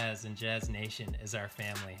the Jazz and Jazz Nation as our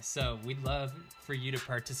family. So we'd love for you to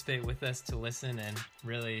participate with us, to listen, and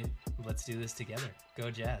really, let's do this together.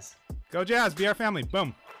 Go Jazz. Go Jazz, be our family.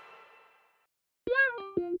 Boom.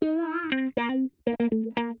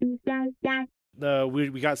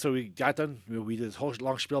 We got done. We did this whole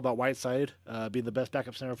long spiel about Whiteside being the best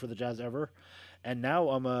backup center for the Jazz ever, and now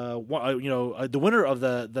the winner of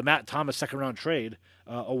the Matt Thomas second round trade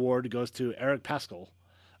award goes to Eric Paschall.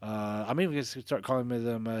 I'm even going to start calling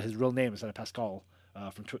him his real name instead of Pascal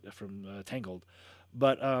from Tangled.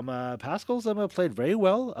 But Paschall's played very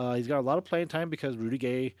well. He's got a lot of playing time because Rudy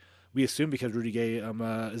Gay. We assume because Rudy Gay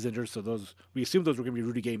is injured, so we assume those were going to be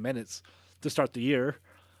Rudy Gay minutes to start the year.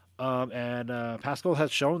 And Paschall has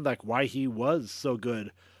shown like why he was so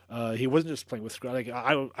good. He wasn't just playing with like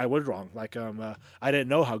I was wrong. Like I didn't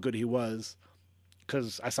know how good he was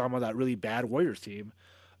because I saw him on that really bad Warriors team,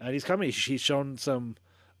 and he's shown some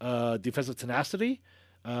defensive tenacity.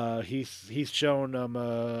 He's shown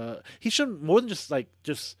more than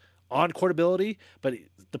just on court ability, but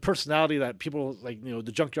the personality that people like,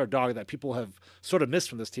 the junkyard dog that people have sort of missed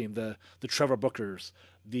from this team, the Trevor Bookers,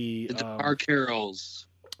 the DeMar Carrolls.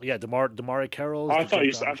 Yeah, DeMar Carroll. I thought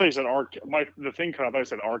you said R. The thing cut. I thought you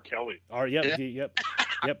said R. Kelly. Yep.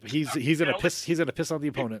 Yep, he's gonna piss. He's gonna piss on the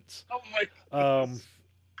opponents. Oh my.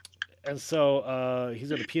 And so he's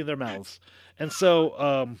gonna pee in their mouths. And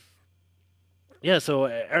so yeah, so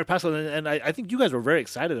Eric Paschall, and I think you guys were very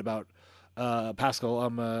excited about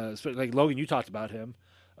Paschall. Like Logan, you talked about him.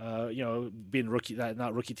 Being rookie, that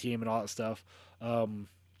not rookie team and all that stuff.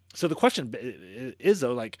 So the question is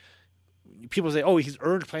though, like people say, oh, he's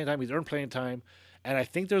earned playing time, and I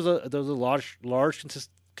think there's a large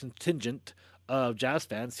contingent of Jazz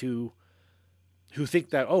fans who think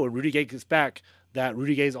that, oh, when Rudy Gay gets back, that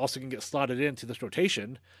Rudy Gay is also going to get slotted into this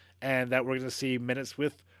rotation, and that we're going to see minutes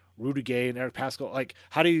with Rudy Gay and Eric Paschall. Like,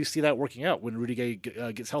 how do you see that working out when Rudy Gay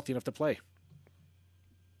gets healthy enough to play?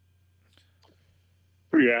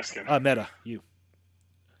 Who are you asking? Meta, you.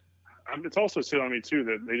 It's also still on me too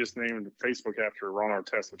that they just named Facebook after Ron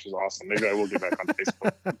Artest, which is awesome. Maybe I will get back on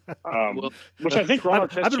Facebook. Which I think Ron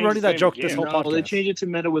Artest. I've been running that joke this whole podcast. Well, they changed it to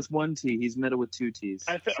Meta with 1 T. He's Meta with 2 T's.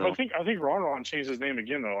 I think Ron changed his name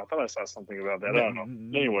again though. I thought I saw something about that. I don't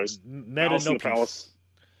know. Anyways, Meta no Palace.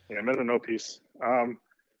 Yeah, Meta no peace. What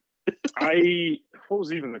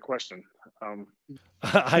was even the question?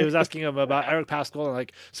 I was asking him about Eric Paschall, and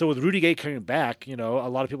like, so with Rudy Gay coming back, a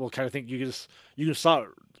lot of people kind of think you can slot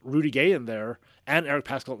Rudy Gay in there and Eric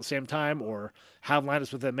Paschall at the same time, or have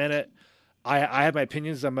lineups with a minute. I have my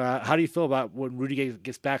opinions. How do you feel about when Rudy Gay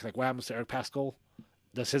gets back? Like, what happens to Eric Paschall?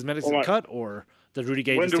 Does his minutes get cut, or does Rudy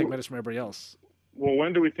Gay just take minutes from everybody else? Well,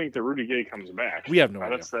 when do we think that Rudy Gay comes back? We have no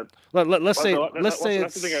idea. Let's say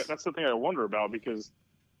that's the thing I wonder about, because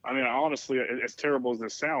I mean, honestly, as terrible as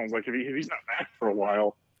this sounds, like if he's not back for a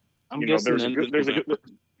while, here's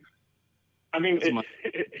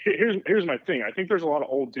my thing. I think there's a lot of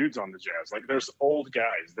old dudes on the Jazz. Like, there's old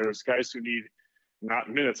guys. There's guys who need not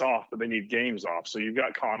minutes off, but they need games off. So you've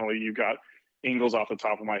got Connolly, you've got Ingles off the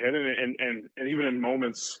top of my head, and even in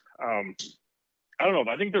moments, I don't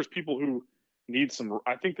know. I think there's people who need some.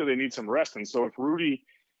 I think that they need some rest. And so if Rudy,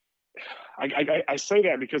 I say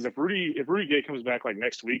that because if Rudy Gay comes back like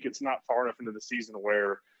next week, it's not far enough into the season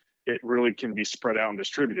where it really can be spread out and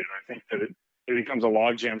distributed. I think that it becomes a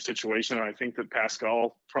logjam situation, and I think that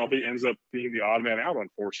Paschall probably ends up being the odd man out,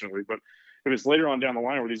 unfortunately. But if it's later on down the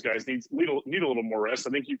line where these guys need a little more rest,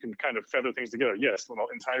 I think you can kind of feather things together. Yes, when the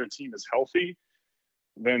entire team is healthy,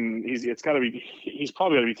 then he's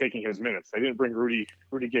probably going to be taking his minutes. They didn't bring Rudy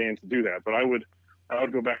Gay in to do that, but I would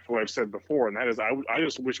go back to what I've said before, and that is I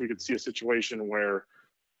just wish we could see a situation where,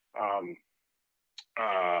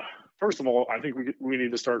 first of all, I think we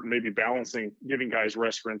need to start maybe balancing, giving guys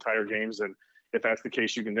rest for entire games, and if that's the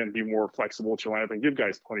case, you can then be more flexible with your lineup and give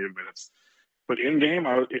guys plenty of minutes. But in game,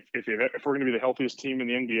 if we're going to be the healthiest team in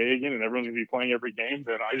the NBA again, and everyone's going to be playing every game,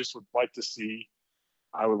 then I just would like to see.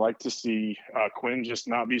 I would like to see Quinn just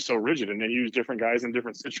not be so rigid, and then use different guys in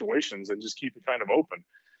different situations, and just keep it kind of open.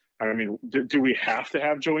 I mean, do we have to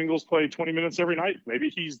have Joe Ingles play 20 minutes every night? Maybe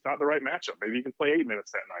he's not the right matchup. Maybe he can play 8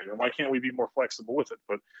 minutes that night. And why can't we be more flexible with it?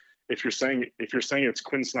 But if you're saying it's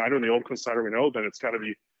Quinn Snyder and the old Quinn Snyder we know, then it's got to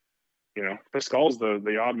be, Paschall's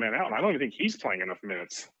the odd man out, and I don't even think he's playing enough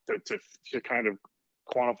minutes to kind of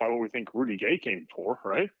quantify what we think Rudy Gay came for,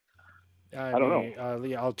 right? I don't know.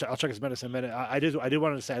 Yeah, I'll check his minutes in a minute. I did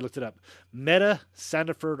want to say I looked it up. Meta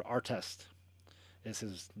Sandiford Artest is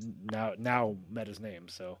his now Meta's name.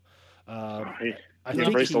 So I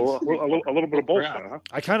think he's a little bit of both. Huh?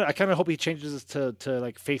 I kind of hope he changes to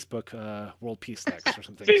like Facebook World Peace next or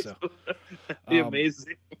something. So be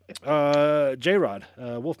amazing. J-Rod,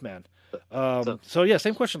 Wolfman. So yeah,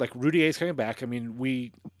 same question. Like, Rudy Gay is coming back. I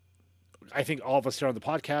mean, I think all of us here on the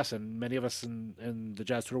podcast and many of us in the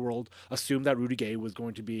Jazz Twitter world assumed that Rudy Gay was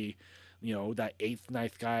going to be, that 8th,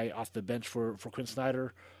 9th guy off the bench for Quinn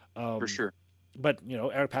Snyder. For sure. But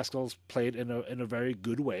Eric Paschall's played in a very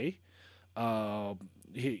good way.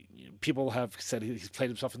 People have said he's played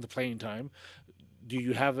himself into playing time. Do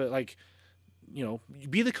you have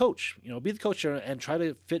be the coach, and try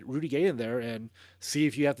to fit Rudy Gay in there and see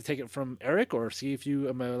if you have to take it from Eric, or see if you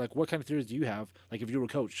what kind of theories do you have? Like, if you were a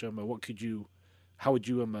coach, how would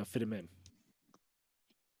you fit him in?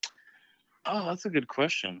 Oh, that's a good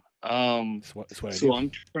question. That's what so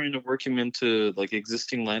I'm trying to work him into like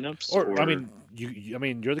existing lineups, or I mean,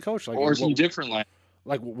 you're the coach, or some different lineups.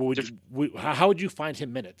 Like, how would you find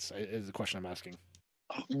him minutes? Is the question I'm asking.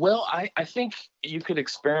 Well, I think you could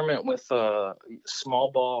experiment with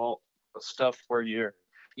small ball stuff where you're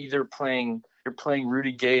either playing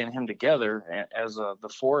Rudy Gay and him together as the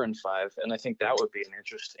 4 and 5, and I think that would be an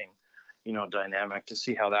interesting, dynamic to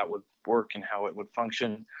see how that would work and how it would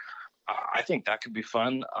function. I think that could be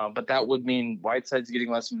fun, but that would mean Whiteside's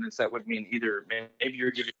getting less minutes. That would mean either maybe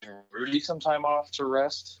you're giving Rudy some time off to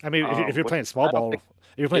rest. I mean, if you're playing small ball,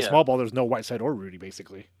 there's no Whiteside or Rudy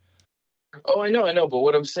basically. Oh, I know, but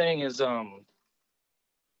what I'm saying is,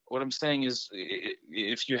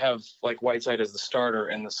 if you have like Whiteside as the starter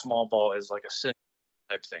and the small ball is like a sit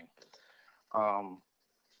type thing,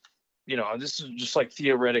 this is just like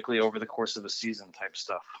theoretically over the course of the season type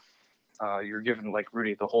stuff. You're giving like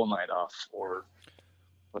Rudy the whole night off or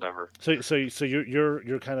whatever. So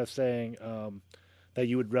you're kind of saying that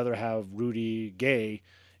you would rather have Rudy Gay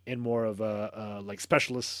in more of a like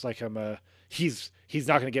specialist, like he's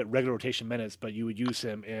not going to get regular rotation minutes, but you would use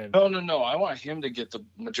him in. No. I want him to get the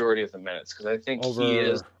majority of the minutes because I think he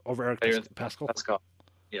is over Eric Paschall.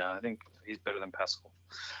 Yeah, I think he's better than Paschall.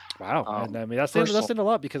 Wow, and I mean that's saying a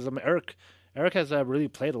lot because Eric has really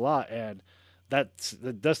played a lot, and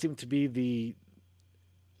that does seem to be the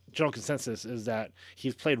general consensus is that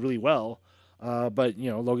he's played really well. But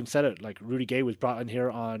Logan said it, like Rudy Gay was brought in here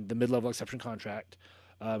on the mid-level exception contract.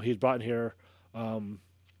 He was brought in here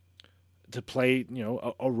to play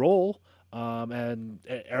a role, and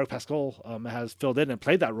Eric Paschall has filled in and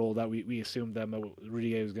played that role that we assumed that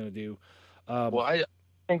Rudy Gay was going to do. I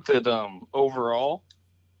think that overall,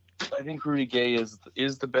 I think Rudy Gay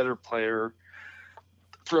is the better player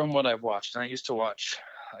from what I've watched. And I used to watch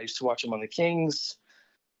him on the Kings.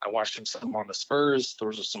 I watched him some on the Spurs.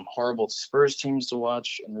 Those are some horrible Spurs teams to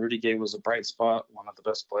watch, and Rudy Gay was a bright spot, one of the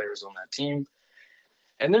best players on that team.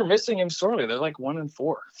 And they're missing him sorely. They're like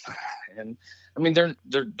 1-4, and I mean they're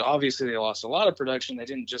obviously they lost a lot of production. They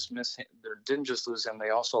didn't just miss him. They didn't just lose him.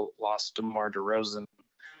 They also lost DeMar DeRozan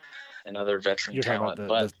and other veteran talent.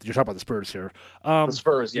 You're talking about the Spurs here. The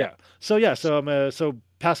Spurs, yeah. So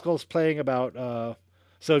Paschall's playing about.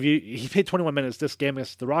 So he played 21 minutes this game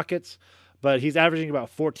against the Rockets, but he's averaging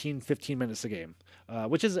about 15 minutes a game,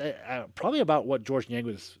 which is probably about what George Niang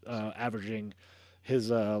was averaging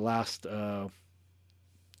his last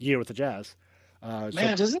year with the Jazz.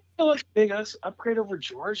 Man, doesn't it feel like a big upgrade over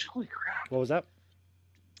George? Holy crap. What was that?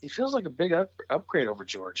 He feels like a big upgrade over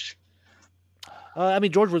George. I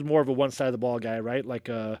mean, George was more of a one side of the ball guy, right? Like,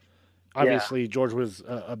 obviously, George was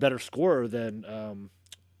a better scorer than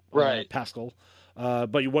Paschall.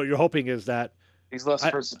 But what you're hoping is that he's less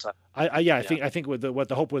versatile. I think what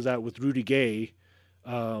the hope was that with Rudy Gay,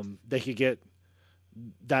 they could get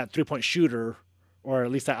that 3-point shooter, or at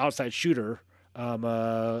least that outside shooter,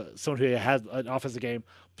 someone who had an offensive game,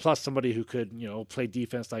 plus somebody who could play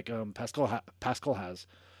defense like Paschall has,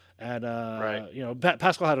 and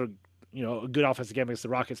Paschall had a good offensive game against the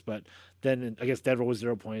Rockets, but then against Denver was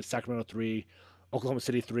 0 points, Sacramento 3, Oklahoma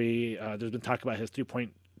City 3. There's been talk about his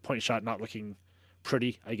 3-point shot not looking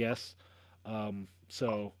pretty, I guess.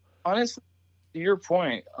 So honestly, to your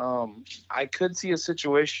point, I could see a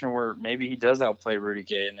situation where maybe he does outplay Rudy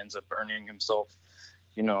Gay and ends up earning himself,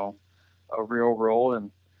 a real role, and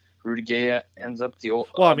Rudy Gay ends up the old.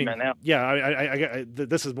 Well, I mean, I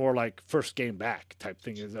this is more like first game back type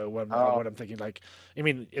thing is what I'm thinking. Like, I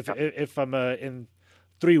mean, if I'm in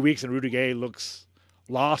 3 weeks and Rudy Gay looks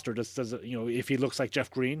lost or just doesn't, if he looks like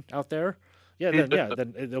Jeff Green out there,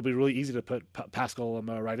 then it'll be really easy to put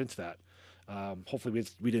Paschall right into that. Hopefully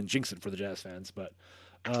we didn't jinx it for the Jazz fans, but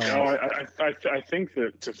I think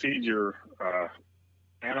that to feed your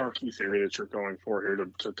anarchy theory that you're going for here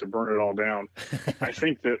to burn it all down, I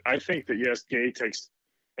think that yes, Gay takes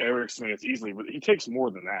Eric's minutes easily, but he takes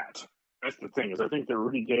more than that. That's the thing, is I think that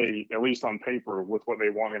Rudy Gay, at least on paper, with what they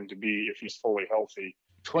want him to be if he's fully healthy,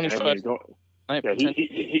 25.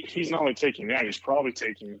 He's not only taking that, he's probably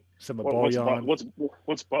taking some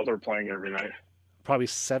what's Butler playing every night? Probably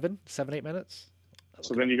 7-8 minutes.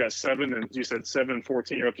 So then you got 7, and you said 7,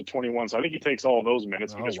 14, you're up to 21. So I think he takes all those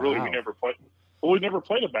minutes because really we never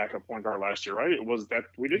played a backup point guard last year, right? It was that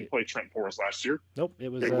we didn't play Trent Porras last year. Nope,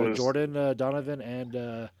 it was Jordan, Donovan,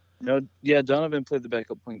 and Donovan played the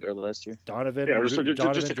backup point guard last year. Donovan,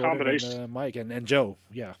 just a combination. And, Mike and Joe,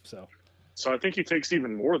 yeah. So I think he takes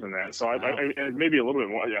even more than that. So I maybe a little bit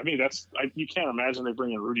more. I mean, you can't imagine they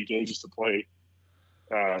bring in Rudy Gay just to play.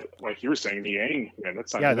 Like you were saying, Niang, man,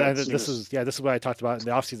 that's not. This is what I talked about in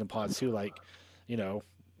the offseason pods too. Like,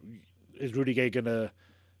 is Rudy Gay gonna?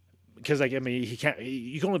 Because like I mean, he can't.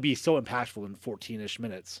 You can only be so impactful in 14-ish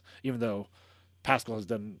minutes, even though Paschall has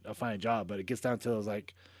done a fine job. But it gets down to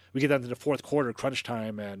like we get down to the fourth quarter, crunch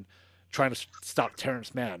time, and trying to stop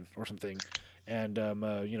Terrence Mann or something. And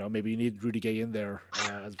maybe you need Rudy Gay in there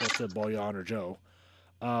as opposed to Bojan or Joe.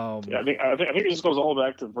 I think it just goes all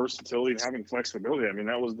back to versatility and having flexibility. I mean,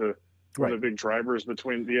 that was the one of the big drivers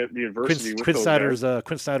between the adversity with those guys.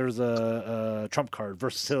 Quinn Snyder's trump card,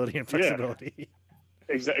 versatility and flexibility.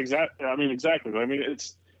 Exactly. I mean, exactly. I mean,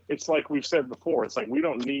 it's like we've said before. It's like we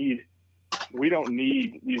don't need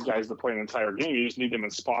these guys to play an entire game. You just need them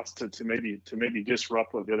in spots to maybe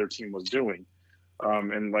disrupt what the other team was doing.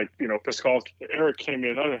 And like, you know, Paschalls, Eric came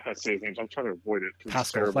in. I don't know how to say his name. So I'm trying to avoid it.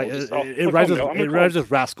 Pascal. Like, it rhymes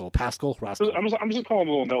with Rascal. Pascal. I'm just calling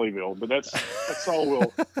him Little Nellyville, but that's all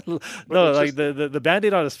we'll. No, like just, the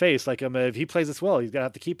Band-Aid on his face. Like, if he plays this well, he's gonna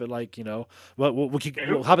have to keep it. Like, you know, how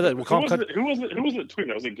about that? We'll call him. Who was it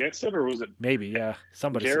tweeting? Was it Getset or was it? Maybe, yeah,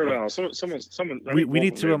 somebody. Garrett, someone. We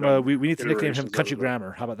need to we need to nickname him Country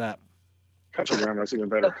Grammar. How about that? Country Grammar. That's even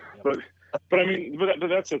better. But I mean, but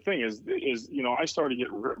that's the thing is you know, I started to get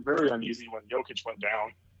very uneasy when Jokic went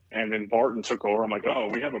down, and then Barton took over. I'm like, oh,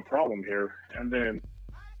 we have a problem here. And then,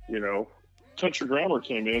 you know, Country Grammar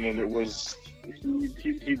came in, and it was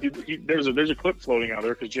there's a clip floating out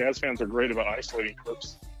there because Jazz fans are great about isolating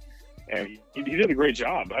clips, and he did a great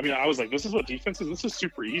job. I mean, I was like, this is what defense is. This is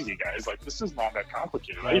super easy, guys. Like, this is not that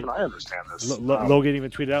complicated. Even I understand this. Logan even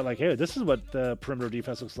tweeted out like, hey, this is what the perimeter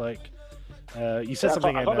defense looks like. You said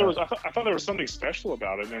something. I thought there was something special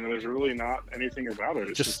about it, and there's really not anything about it.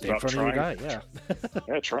 It's just stay in front of your guy,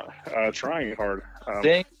 yeah. Trying hard.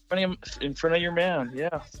 Staying in front of your man,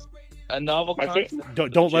 yeah. A novel concept.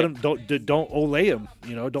 Don't let him. Don't olay him.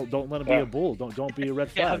 You know, don't let him be a bull. Don't be a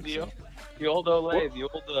red flag. Yeah, the old olay, the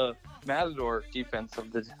old Matador defense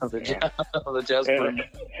of the Jazz.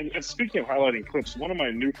 And speaking of highlighting clips, one of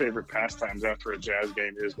my new favorite pastimes after a Jazz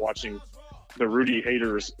game is watching the Rudy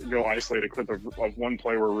haters go isolate a clip of one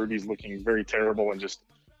play where Rudy's looking very terrible and just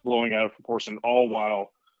blowing out of proportion, all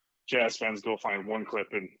while Jazz fans go find one clip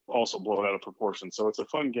and also blow it out of proportion. So it's a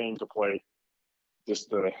fun game to play. Just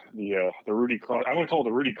the Rudy clip. I want to call it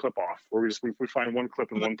the Rudy clip off, where we find one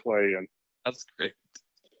clip in one play, and that's great.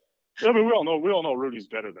 I mean, we all know Rudy's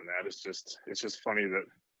better than that. It's just funny that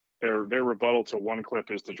their rebuttal to one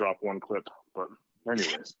clip is to drop one clip. But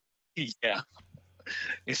anyways, yeah.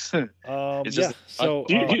 So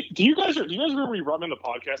do you guys remember when you brought me on the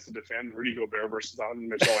podcast to defend Rudy Gobert versus Donovan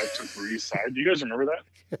Mitchell? I took Rudy's side. Do you guys remember that?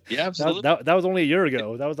 Yeah, absolutely. That was only a year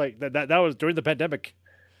ago. That was like that was during the pandemic.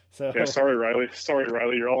 So yeah, sorry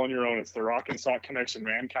Riley, you're all on your own. It's the Rock and Sock connection.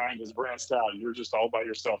 Mankind is branched out. You're just all by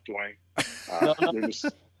yourself, Dwayne.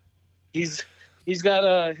 He's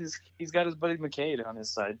got his buddy McCade on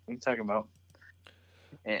his side. What are you talking about?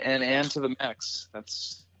 And to the max.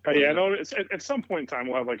 That's. Yeah, no. At some point in time,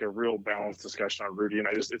 we'll have like a real balanced discussion on Rudy, and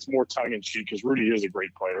it's more tongue in cheek because Rudy is a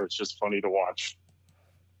great player. It's just funny to watch,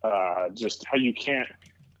 just how you can't.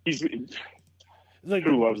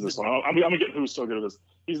 Who loves this one? I'm gonna get who's so good at this.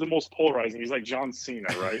 He's the most polarizing. He's like John Cena,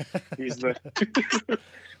 right? He's the.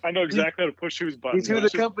 I know exactly how to push whose buttons. He's who the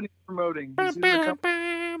company's promoting.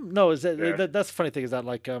 No, that's the funny thing is that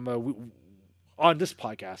like on this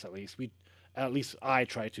podcast at least I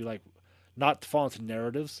try to like. Not fall into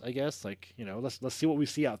narratives, I guess. Like, you know, let's see what we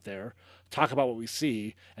see out there, talk about what we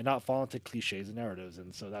see, and not fall into cliches and narratives.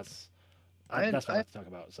 And so that's what I like to talk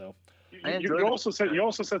about. So you also said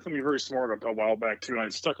something very smart a while back too, and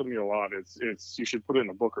it stuck with me a lot. It's you should put it in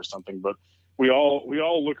a book or something. But we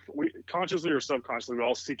all consciously or subconsciously we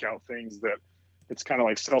all seek out things that it's kind of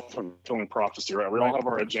like self-fulfilling prophecy, right? We all have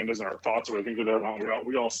our agendas and our thoughts or things that are wrong.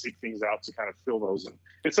 We all seek things out to kind of fill those. And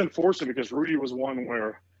it's unfortunate because Rudy was one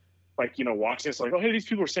where. Like, you know, watching this, like, oh, hey, these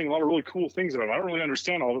people are saying a lot of really cool things about him. I don't really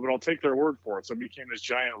understand all of it, but I'll take their word for it. So I became this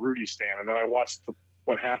giant Rudy stan. And then I watched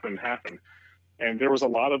what happened. And there was a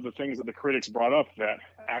lot of the things that the critics brought up that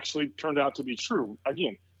actually turned out to be true.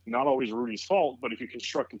 Again, not always Rudy's fault, but if you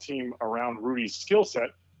construct a team around Rudy's skill set,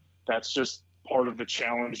 that's just part of the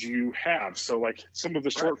challenge you have. So, like, some of the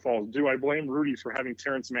shortfalls, do I blame Rudy for having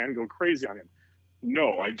Terrence Mann go crazy on him?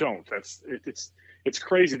 No, I don't. It's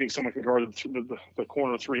crazy to think someone can guard the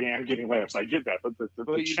corner three and getting layups. I get that, but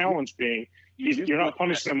the challenge being you're not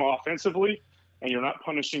punishing them offensively, and you're not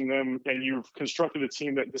punishing them, and you've constructed a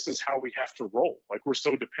team that this is how we have to roll. Like, we're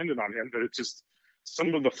so dependent on him that it's just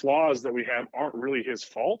some of the flaws that we have aren't really his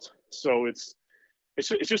fault. So it's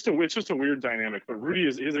just a weird dynamic. But Rudy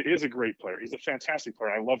is a great player. He's a fantastic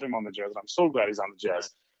player. I love him on the Jazz, and I'm so glad he's on the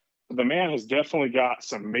Jazz. The man has definitely got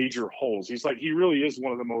some major holes. He really is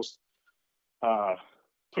one of the most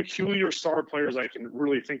peculiar star players I can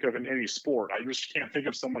really think of in any sport. I just can't think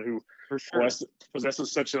of someone who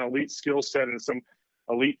possesses such an elite skill set and some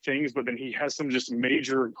elite things, but then he has some just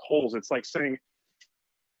major holes. It's like saying,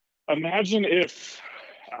 imagine if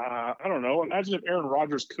Aaron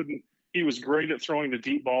Rodgers he was great at throwing the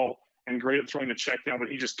deep ball and great at throwing the check down, but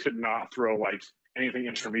he just could not throw like anything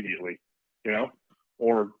intermediately, you know?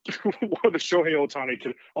 or whether Shohei Ohtani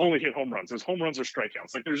could only hit home runs. His home runs are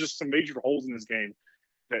strikeouts. Like there's just some major holes in this game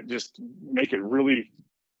that just make it really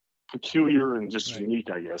peculiar and just unique,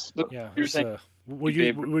 I guess. Yeah, You're saying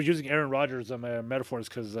we're using Aaron Rodgers metaphors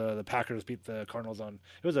because the Packers beat the Cardinals on.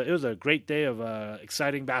 It was a great day of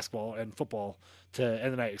exciting basketball and football to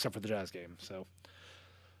end the night, except for the Jazz game. So,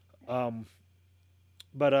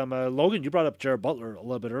 but Logan, you brought up Jared Butler a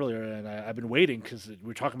little bit earlier, and I've been waiting because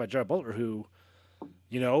we're talking about Jared Butler, who,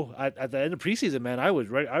 at the end of preseason, man, I was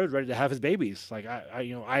ready to have his babies. Like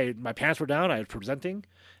my pants were down. I was presenting,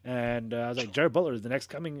 and I was like, Jared Butler is the next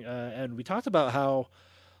coming. And we talked about how,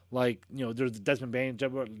 there's Desmond Bain,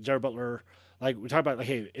 Jared Butler. Like we talked about, like,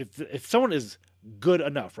 hey, if someone is good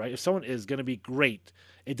enough, right? If someone is going to be great,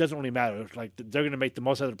 it doesn't really matter. Like they're going to make the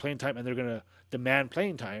most out of the playing time, and they're going to demand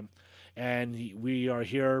playing time. And we are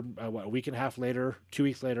here, a week and a half later, 2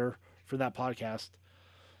 weeks later, from that podcast,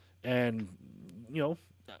 and I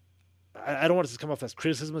don't want this to come off as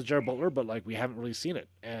criticism of Jared Butler, but like we haven't really seen it,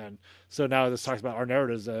 and so now this talks about our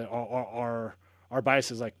narratives, our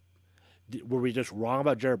biases. Like, were we just wrong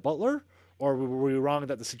about Jared Butler, or were we wrong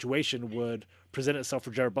that the situation would present itself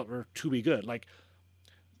for Jared Butler to be good? Like,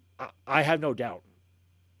 I have no doubt.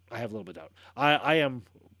 I have a little bit of doubt. I am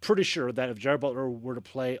pretty sure that if Jared Butler were to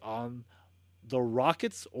play on the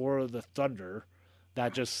Rockets or the Thunder,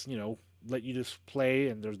 that just let you just play,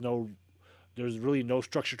 and there's really no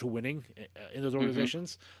structure to winning in those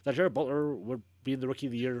organizations, that Jared Butler would be in the Rookie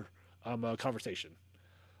of the Year conversation.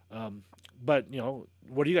 But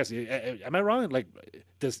what do you guys see? Am I wrong? Like,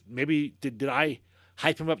 did I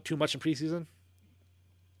hype him up too much in preseason?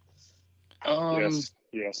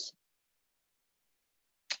 Yes.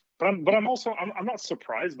 But I'm also I'm not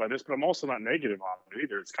surprised by this, but I'm also not negative on it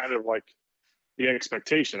either. It's kind of like the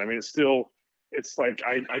expectation. I mean, it's like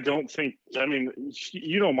I don't think. I mean,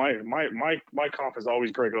 my comp is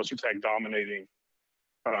always Greg Ostertag dominating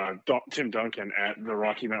Tim Duncan at the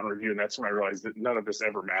Rocky Mountain Review, and that's when I realized that none of this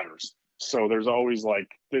ever matters. So there's always that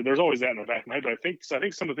in the back of my head. But I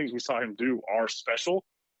think some of the things we saw him do are special.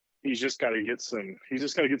 He's just got to get some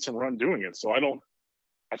run doing it. So I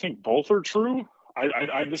think both are true.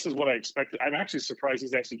 This is what I expected. I'm actually surprised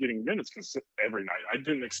he's actually getting minutes every night. I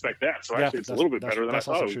didn't expect that. So actually, it's a little bit better than I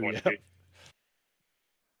thought it was going to be.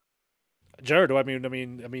 Jared, I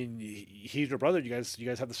mean, he's your brother. You guys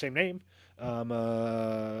have the same name.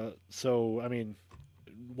 So I mean,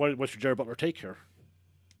 what's your Jared Butler take here?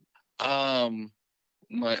 My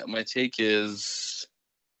take is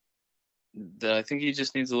that I think he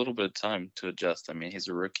just needs a little bit of time to adjust. I mean, he's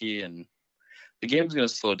a rookie, and the game's going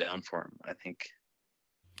to slow down for him, I think.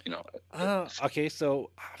 So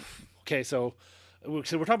we're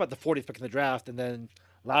talking about the 40th pick in the draft, and then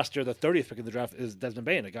last year the 30th pick in the draft is Desmond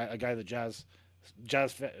Bain, a guy that Jazz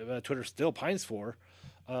Twitter still pines for.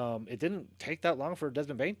 It didn't take that long for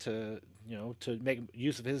Desmond Bain to make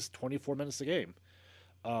use of his 24 minutes a game.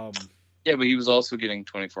 Yeah, but he was also getting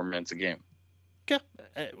 24 minutes a game. Yeah.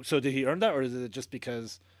 So did he earn that, or is it just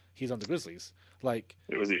because he's on the Grizzlies? Like,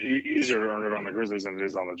 it was easier to earn it on the Grizzlies than it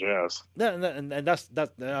is on the Jazz. Yeah, and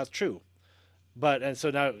that's true. But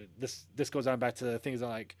so now this goes on back to things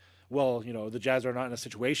like, well, the Jazz are not in a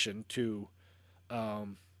situation to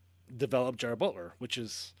develop Jared Butler, which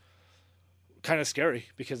is kind of scary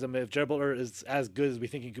because if Jared Butler is as good as we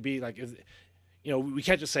think he could be, like, we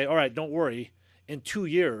can't just say, all right, don't worry. In 2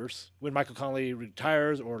 years, when Michael Conley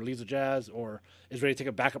retires or leaves the Jazz or is ready to take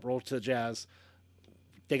a backup role to the Jazz,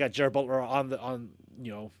 they got Jared Butler on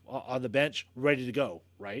the bench, ready to go,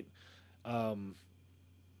 right? I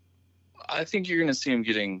think you're going to see him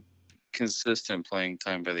getting consistent playing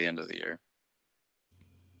time by the end of the year.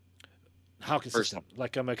 How consistent?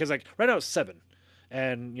 Because right now it's 7,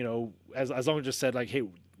 and as long as just said, like, hey,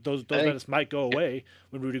 those minutes might go away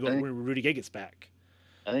when Rudy Gay gets back.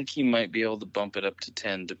 I think he might be able to bump it up to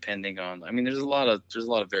 10, depending on. I mean, there's a lot of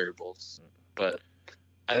variables, but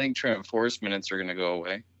I think Trent Forrest minutes are going to go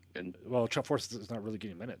away. Well, Trent Forrest is not really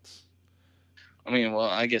getting minutes. I mean, well,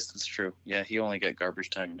 I guess that's true. Yeah, he only got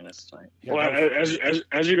garbage time minutes tonight. Yeah, well,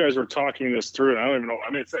 as you guys were talking this through, and I don't even know.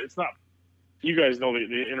 I mean, it's not. You guys know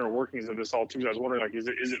the inner workings of this all too. I was wondering, like, is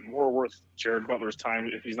it more worth Jared Butler's time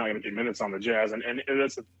if he's not going to get minutes on the Jazz? And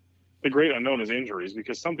that's the great unknown is injuries,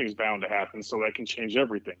 because something's bound to happen, so that can change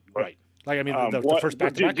everything. But, right. Like, I mean, the first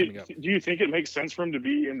back-to-back coming up. Do you think it makes sense for him to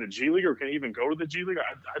be in the G League, or can he even go to the G League?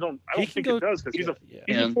 I don't think it does, because he's a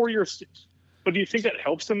 4-year. But do you think that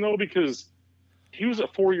helps him though? Because he was a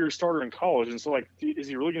 4-year starter in college, and so, like, is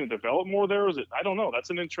he really going to develop more there? Or is it? I don't know. That's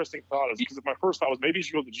an interesting thought. Because my first thought was maybe he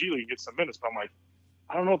should go to the G League and get some minutes, but I'm like,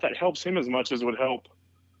 I don't know if that helps him as much as it would help.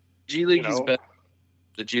 G League is better.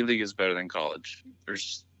 the G League is better than college.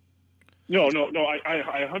 There's No,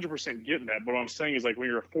 I 100% get that. But what I'm saying is, like, when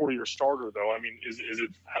you're a 4-year starter, though, I mean, is it?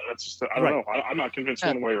 That's just, I don't Right. know. I'm not convinced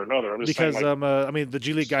one way or another. I'm just Because saying, like, I mean, the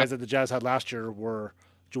G League guys that the Jazz had last year were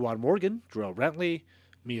Juwan Morgan, Jarrell Rentley,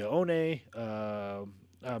 Mia One,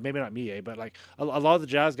 maybe not Mia, but like a lot of the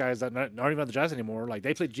Jazz guys that aren't even on the Jazz anymore. Like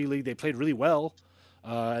they played G League, they played really well,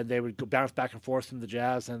 and they would go bounce back and forth from the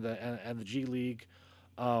Jazz and the G League,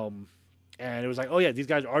 and it was like, oh yeah, these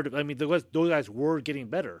guys are. I mean, those guys were getting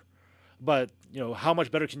better, but how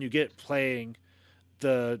much better can you get playing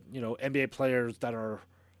the NBA players that are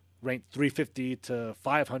ranked 350 to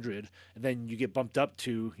 500, and then you get bumped up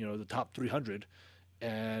to the top 300,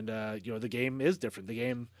 and the game is different.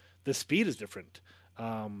 The speed is different,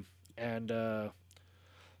 and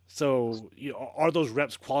so are those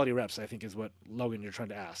reps quality reps? I think is what Logan you're trying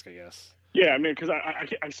to ask, I guess. Yeah, I mean, because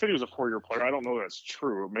I said he was a 4-year player. I don't know that's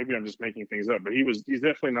true. Maybe I'm just making things up, but he's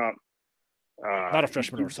definitely not not a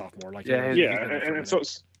freshman or a sophomore. Like yeah, and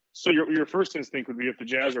so your first instinct would be if the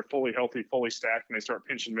Jazz are fully healthy, fully stacked, and they start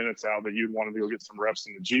pinching minutes out, that you'd want to go get some reps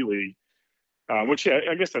in the G League. Which, yeah,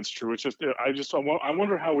 I guess that's true. It's just I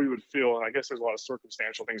wonder how we would feel, and I guess there's a lot of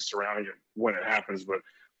circumstantial things surrounding it when it happens. But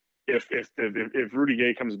if Rudy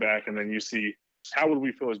Gay comes back, and then you see, how would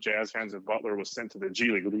we feel as Jazz fans if Butler was sent to the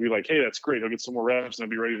G League? Would we be like, hey, that's great, he'll get some more reps and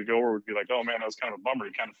he'll be ready to go, or would we be like, oh man, that was kind of a bummer,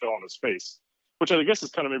 he kind of fell on his face? Which I guess is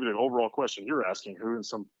kind of maybe the overall question you're asking, who in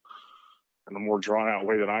a more drawn out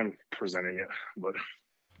way that I'm presenting it, but.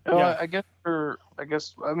 Yeah, I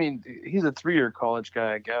guess. I mean, he's a 3-year college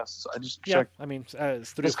guy. I guess I just checked. I mean,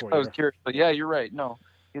 it's 3 or 4 I was curious, but yeah, you're right. No,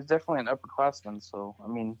 he's definitely an upperclassman. So I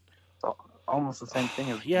mean, it's almost the same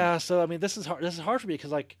thing. Yeah. So I mean, this is hard. This is hard for me because,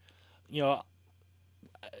 like,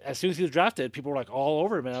 as soon as he was drafted, people were like all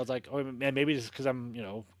over him, and I was like, oh man, maybe just because I'm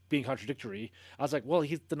being contradictory. I was like, well,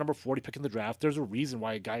 he's the number 40 pick in the draft. There's a reason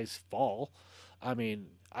why guys fall. I mean,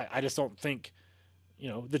 I just don't think.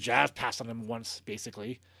 The Jazz passed on him once,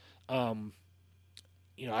 basically. I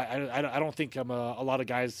don't think a lot of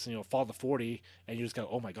guys, fall to 40, and you just go,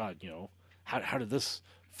 oh my God, how did this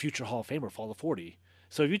future Hall of Famer fall to 40?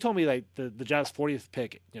 So if you told me like the Jazz 40th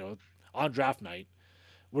pick, on draft night,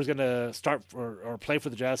 was going to start or play for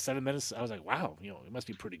the Jazz 7 minutes, I was like, wow, it must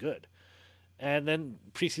be pretty good. And then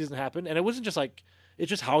preseason happened, and it wasn't just like, it's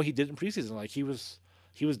just how he did in preseason. Like he was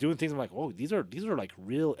doing things. I'm like, oh, these are like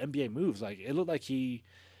real NBA moves. Like it looked like he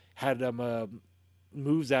had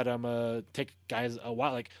moves that take guys a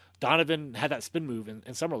while. Like Donovan had that spin move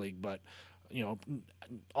in summer league, but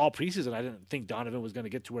all preseason I didn't think Donovan was going to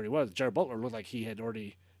get to where he was. Jared Butler looked like he had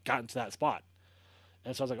already gotten to that spot,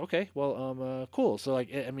 and so I was like, okay, well, cool. So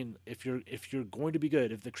like, I mean, if you're going to be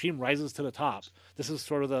good, if the cream rises to the top, this is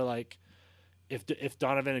sort of the like, if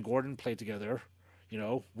Donovan and Gordon played together.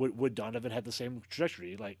 Would Donovan have the same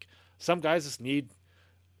trajectory? Like some guys just need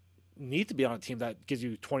to be on a team that gives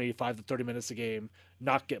you 25 to 30 minutes a game,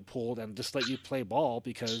 not get pulled, and just let you play ball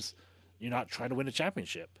because you're not trying to win a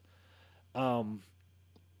championship. And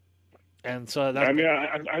so that. I mean,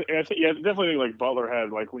 I think definitely like Butler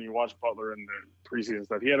had, like when you watch Butler in the preseason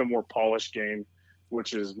stuff, he had a more polished game,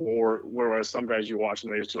 which is more. Whereas some guys you watch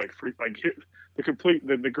and they just like hit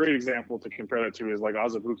the great example to compare that to is like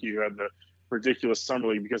Azubuike, who had the ridiculous summer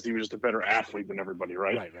league because he was just a better athlete than everybody,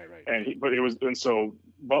 right? Right. And so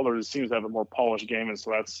Butler seems to have a more polished game, and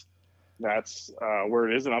so that's where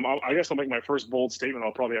it is. And I guess I'll make my first bold statement.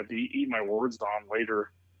 I'll probably have to eat my words on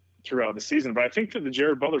later throughout the season, but I think that the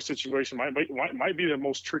Jared Butler situation might be the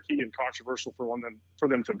most tricky and controversial for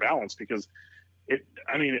them to balance because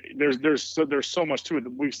there's so much to it.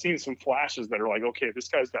 We've seen some flashes that are like, okay, this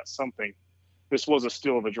guy's got something. This was a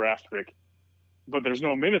steal of a draft pick. But there's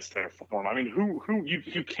no minutes there for him. I mean,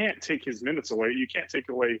 you can't take his minutes away. You can't take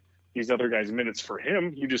away these other guys' minutes for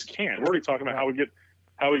him. You just can't. We're already talking about how we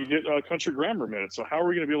get country grammar minutes. So how are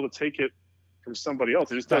we going to be able to take it from somebody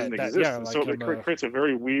else? It just doesn't exist. Yeah, like so it creates a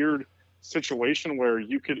very weird situation where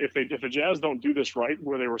you could, if the Jazz don't do this right,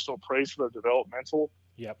 where they were so praised for their developmental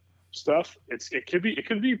stuff, it could be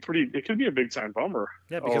a big time bummer.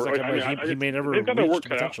 Yeah, because he may never reach the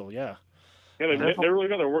potential. Yeah. Yeah, they really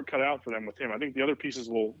got their work cut out for them with him. I think the other pieces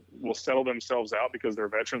will settle themselves out because they're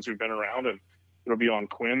veterans who've been around, and it'll be on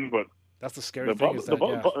Quinn. But that's the scary thing.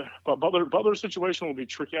 But Butler's situation will be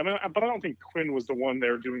tricky. I mean, but I don't think Quinn was the one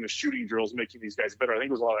there doing the shooting drills, making these guys better. I think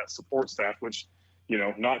it was a lot of that support staff, which,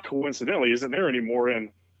 not coincidentally, isn't there anymore.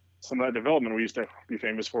 And some of that development we used to be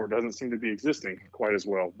famous for doesn't seem to be existing quite as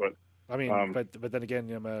well. But I mean, but then again,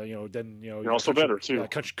 you're also better too.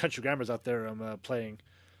 Country Grammar's out there playing.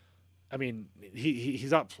 I mean,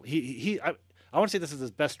 he's up. I want to say this is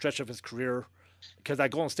his best stretch of his career because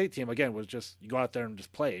that Golden State team again was just you go out there and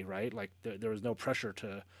just play, right? Like there was no pressure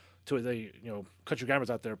to the country grammars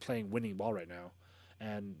out there playing winning ball right now,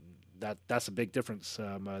 and that's a big difference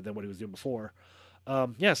than what he was doing before.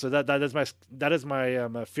 Yeah, so that is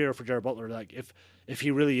my fear for Jared Butler. Like if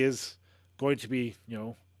he really is going to be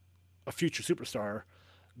a future superstar,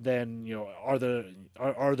 then are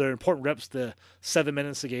there important reps the 7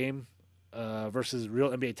 minutes a game versus real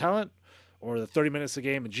NBA talent, or the 30 minutes a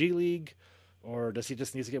game in G League, or does he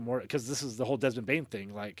just need to get more? Because this is the whole Desmond Bane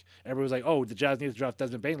thing. Like everybody was like, oh, the Jazz needed to draft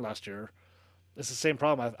Desmond Bane last year. It's the same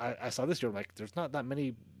problem I saw this year. I'm like, there's not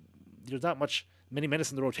many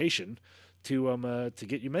minutes in the rotation to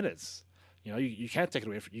get you minutes. You can't take it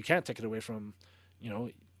away. You can't take it away from.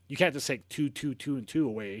 You can't just take two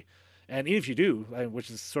away. And even if you do, which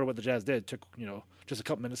is sort of what the Jazz did, took just a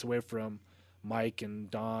couple minutes away from Mike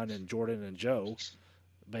and Don and Jordan and Joe.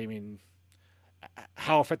 But I mean,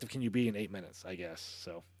 how effective can you be in 8 minutes? I guess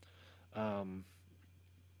so. According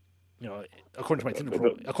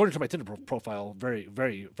to my Tinder profile, very,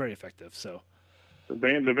 very, very effective. So the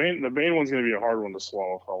Bane one's going to be a hard one to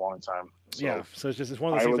swallow for a long time. So. Yeah, so it's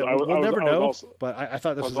one of those things that we'll never know. But I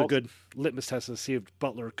thought this was a good litmus test to see if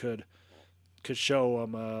Butler could show a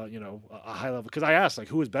high level. Because I asked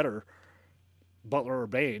who is better, Butler or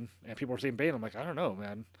Bane, and people were saying Bane. I'm like, I don't know,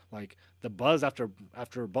 man. Like the buzz after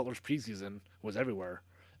Butler's preseason was everywhere,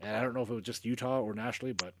 and I don't know if it was just Utah or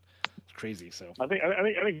nationally, but it's crazy. So I think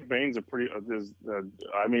Bane's a pretty.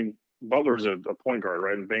 I mean, Butler's a point guard,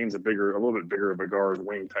 right? And Bane's a little bit bigger of a guard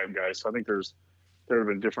wing type guy. So I think there have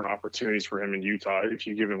been different opportunities for him in Utah. If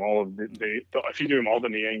you give him all of if you give him all the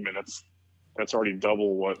Niang minutes, that's already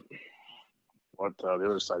double what the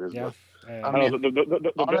other side is. Yeah.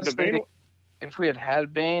 The Bane, if we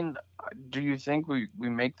had Bane, do you think we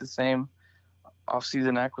make the same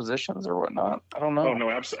off-season acquisitions or whatnot? I don't know. Oh no,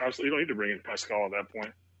 absolutely. You don't need to bring in Paschall at that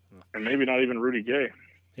point, and maybe not even Rudy Gay.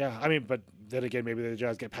 Yeah, I mean, but then again, maybe the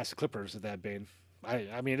Jazz get past the Clippers at that Bane.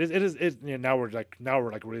 I mean, it is. Now we're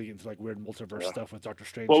really into weird multiverse stuff with Doctor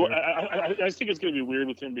Strange. Well, I think it's going to be weird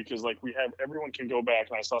with him because we have everyone can go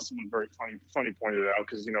back, and I saw someone very funny pointed it out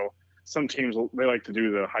because some teams they like to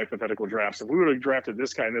do the hypothetical drafts. If we would have drafted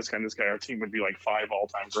this guy and this guy and this guy, our team would be 5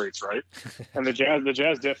 all-time greats, right? And the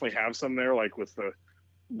Jazz definitely have some there, with the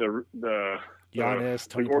Giannis,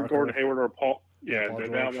 Tony Parker, Gordon Hayward, or Paul. Yeah, Paul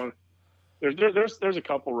that one. There's a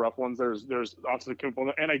couple rough ones. There's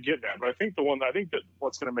Antetokounmpo, and I get that, but I think that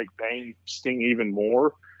what's going to make Bane sting even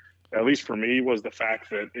more, at least for me, was the fact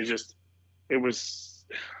that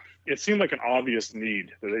it seemed like an obvious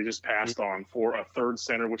need that they just passed on for a third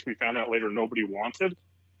center, which we found out later nobody wanted,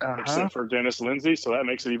 except for Dennis Lindsey. So that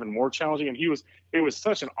makes it even more challenging. And it was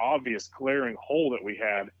such an obvious glaring hole that we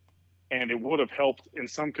had, and it would have helped in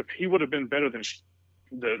some. He would have been better than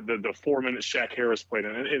the 4 minutes Shaq Harris played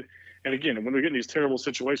in. And again, when we get in these terrible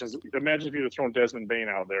situations, imagine if you had thrown Desmond Bane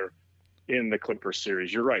out there in the Clippers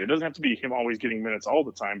series. You're right. It doesn't have to be him always getting minutes all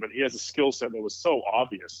the time, but he has a skill set that was so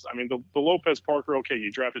obvious. I mean, the Lopez Parker, okay,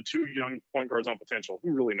 you drafted 2 young point guards on potential. Who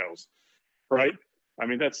really knows, right? I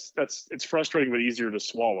mean, it's frustrating but easier to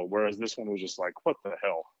swallow. Whereas this one was just what the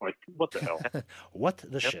hell? What the hell? What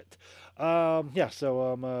the shit? Yeah.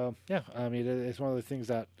 So yeah. I mean, it's one of the things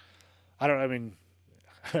that I don't. I mean.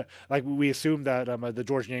 We assumed that the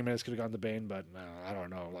George Niang minutes could have gone to Bane, but I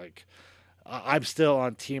don't know. I'm still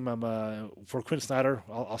on team. For Quinn Snyder.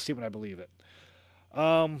 I'll see when I believe it.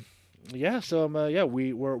 Yeah. So yeah,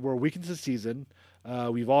 we're weak into the season.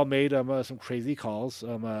 We've all made some crazy calls.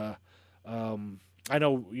 I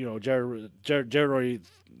know Jared Roy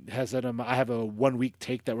has said I have a 1 week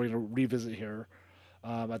take that we're going to revisit here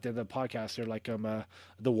at the end of the podcast here.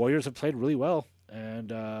 The Warriors have played really well,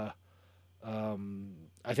 and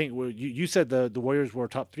I think you said the Warriors were a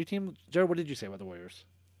top 3 team. Jared, what did you say about the Warriors?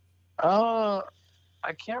 I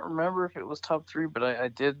can't remember if it was top 3, but I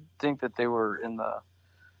did think that they were in the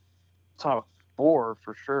top 4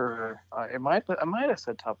 for sure. I might have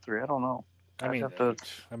said top 3. I don't know. I mean,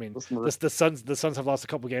 the Suns have lost a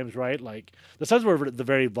couple games, right? The Suns were the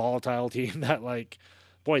very volatile team that,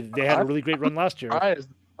 boy, they had a really great run last year. The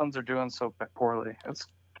Suns are doing so poorly. It's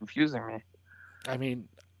confusing me. I mean,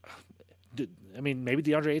 maybe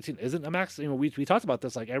DeAndre Ayton isn't a max. We talked about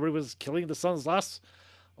this. Everybody was killing the Suns last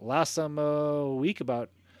week about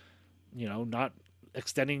not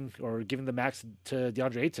extending or giving the max to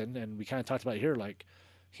DeAndre Ayton, and we kind of talked about it here.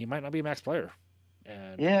 He might not be a max player.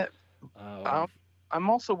 And yeah, I'm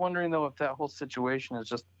also wondering though if that whole situation is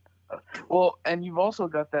just and you've also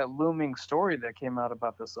got that looming story that came out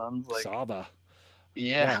about the Suns. Saba.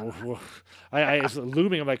 Yeah. It's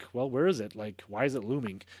looming. I'm like, well, where is it? Like, why is it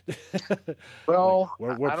looming? Well,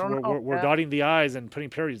 we're I don't know. we're dotting the i's and putting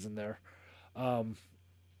periods in there. Um,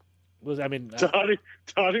 I mean,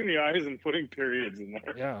 Dotting the i's and putting periods in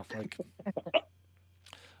there. yeah, like,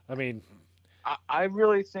 I mean, I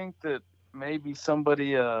really think that maybe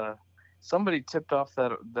somebody tipped off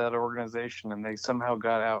that organization and they somehow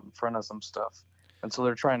got out in front of some stuff, and so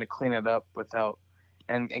they're trying to clean it up without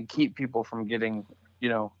and keep people from getting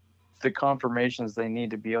the confirmations they need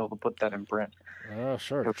to be able to put that in print.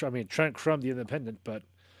 sure. I mean, Trent Crumb, the Independent, but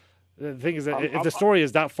the thing is that if I'm- the story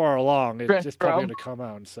is that far along, Trent it's probably Crumb? going to come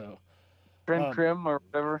out. So Trent Krim or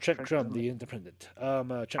whatever. Trent Crumb, the Independent. Trent I'm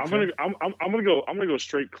Crumb. gonna go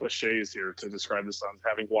straight cliches here to describe the Suns,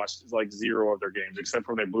 having watched like 0 of their games, except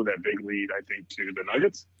when they blew that big lead, I think, to the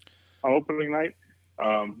Nuggets on opening night.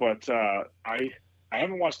 But I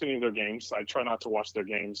haven't watched any of their games. I try not to watch their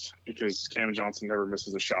games because Cam Johnson never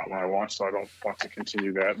misses a shot when I watch, so I don't want to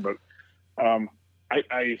continue that. But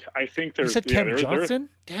I think You there's said Cam Johnson?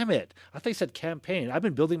 Damn it! I thought you said campaign. I've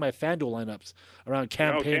been building my FanDuel lineups around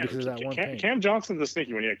campaign because of that one thing. Cam Johnson's a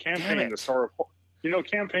sneaky one. Yeah, campaign, the star of.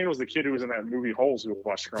 Campaign was the kid who was in that movie Holes who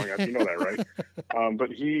watched growing up. You know that, right?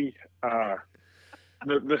 But he,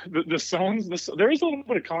 the Suns, there is a little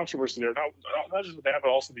bit of controversy there. Not just with that, but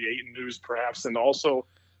also the Aiton news, perhaps, and also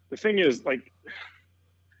the thing is, like,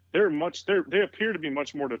 they appear to be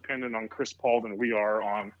much more dependent on Chris Paul than we are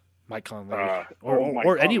on Mike Conley, Mike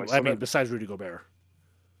or any. Conley. So I mean, besides Rudy Gobert.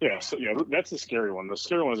 Yeah, so that's the scary one. The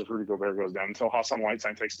scary one is if Rudy Gobert goes down until Hassan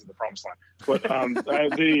Whiteside takes it to the promised line. But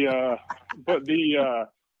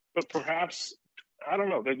perhaps I don't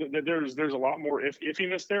know. There's a lot more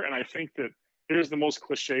iffiness there, and I think that here's the most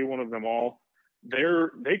cliche one of them all.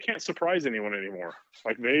 They can't surprise anyone anymore.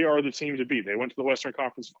 Like, they are the team to beat. They went to the Western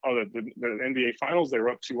Conference, the NBA Finals. They were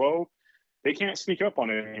up 2-0. They can't sneak up on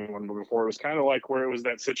anyone moving forward. It was kind of like where it was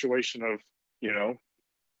that situation of,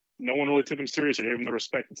 no one really took them seriously. They gave them the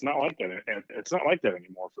respect. It's not like that. And it's not like that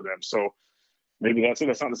anymore for them. So maybe that's it.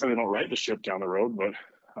 That's not to say they don't right the ship down the road, but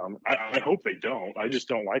I hope they don't. I just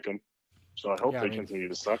don't like them. So I hope they continue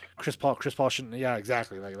to suck. Chris Paul shouldn't. Yeah,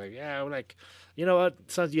 exactly. Like, you know what,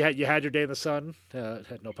 Suns, you had your day in the sun.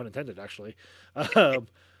 No pun intended, actually.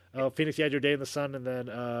 Phoenix, you had your day in the sun, and then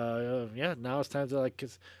now it's time to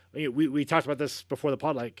because we talked about this before the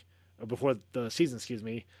pod, before the season, excuse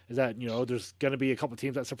me, is that there's going to be a couple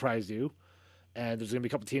teams that surprise you, and there's going to be a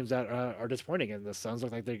couple teams that are disappointing, and the Suns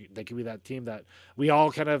look like they could be that team that we all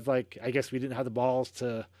kind of I guess we didn't have the balls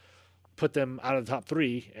to put them out of the top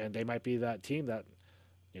 3, and they might be that team that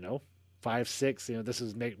 5, 6. This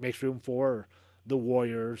is makes room for the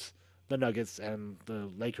Warriors, the Nuggets, and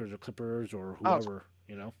the Lakers or Clippers or whoever.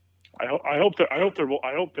 I hope they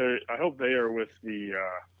are with the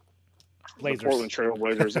Portland Trail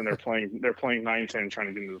Blazers, and they're playing 9-10, trying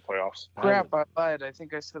to get into the playoffs. Crap, I lied. I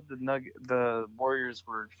think I said the Warriors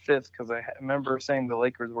were 5th because I remember saying the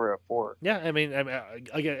Lakers were at 4. Yeah, I mean,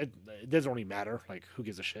 again, it doesn't really matter. Like, who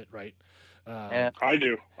gives a shit, right? I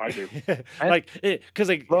do. Because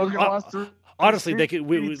Logan wants to. Honestly, they could.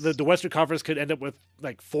 The Western Conference could end up with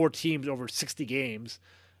 4 teams over 60 games,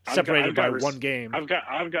 separated by one game. I've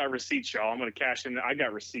got receipts, y'all. I'm going to cash in. I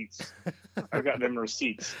got receipts. I've got them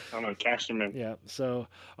receipts. I'm going to cash them in. Yeah. So,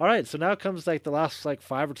 all right. So now comes the last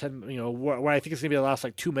 5 or 10. Where I think it's going to be the last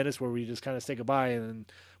 2 minutes where we just kind of say goodbye, and then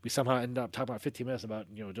we somehow end up talking about 15 minutes about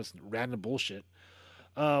just random bullshit.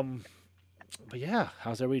 But yeah,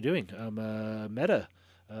 how's everybody doing? Meta,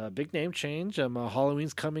 big name change.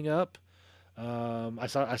 Halloween's coming up. I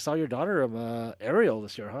saw your daughter, Ariel,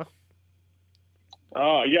 this year, huh?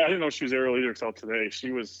 Yeah, I didn't know she was Ariel either until today.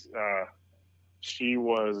 She was the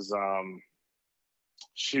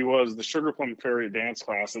Sugar Plum Fairy dance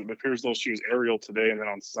class. It appears though she was Ariel today, and then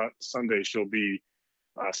on Sunday she'll be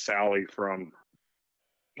Sally from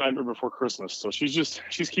Nightmare Before Christmas. So she's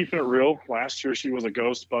keeping it real. Last year she was a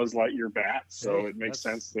ghost Buzz Lightyear bat, so it makes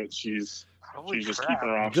sense that she's just keeping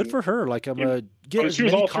her options. Good for her. She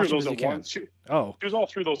was all through those at once. She was all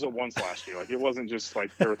through those at once last year. It wasn't just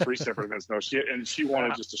there were 3 separate events. No, she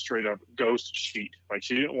wanted just a straight up ghost sheet.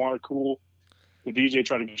 She didn't want a cool. The DJ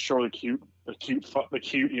tried to show her the cute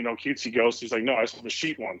cutesy ghost. He's like, no, I saw the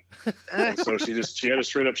sheet one. And so she had a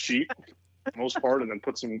straight up sheet, most part, and then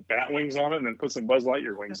put some bat wings on it, and then put some Buzz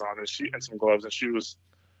Lightyear wings on it, and some gloves. And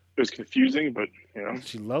it was confusing, but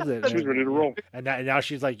she loved it. She was ready to roll. And now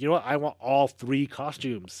she's like, I want all 3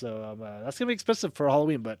 costumes. So that's gonna be expensive for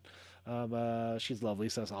Halloween, but she's lovely,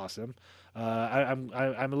 so that's awesome. I'm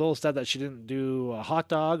a little sad that she didn't do a hot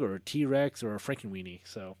dog or a T-Rex or a Frankenweenie.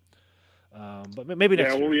 So But maybe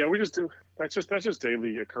next year. Well, yeah, we just do. That's just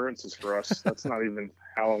daily occurrences for us. That's not even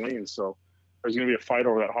Halloween. So there's going to be a fight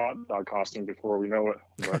over that hot dog costume before we know it.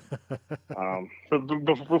 But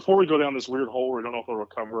before we go down this weird hole, we don't know if we'll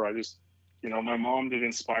recover. I just, my mom did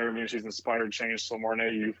inspire me, and she's inspired change. So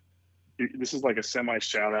Marnay, this is like a semi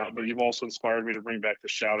shout out, but you've also inspired me to bring back the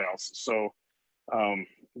shout outs. So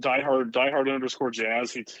diehard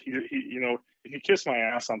 _jazz. He if you kiss my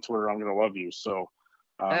ass on Twitter, I'm going to love you. So.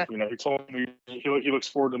 He told me he looks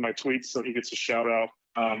forward to my tweets, so he gets a shout out.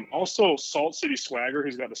 Also, Salt City Swagger,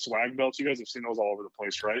 he's got the swag belts. You guys have seen those all over the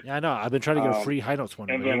place, right? Yeah, I know. I've been trying to get a free High Notes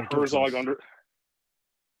one. And then Herzog under.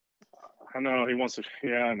 I know he wants to.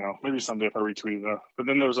 Yeah, I know. Maybe someday if I retweet that. But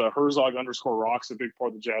then there's a Herzog _rocks, a big part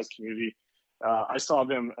of the jazz community. I saw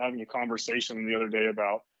them having a conversation the other day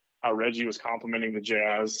about how Reggie was complimenting the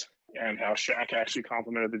Jazz and how Shaq actually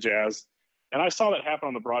complimented the Jazz. And I saw that happen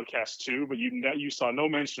on the broadcast too, but you saw no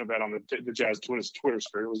mention of that on the Jazz Twitter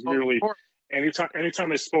sphere. It was merely anytime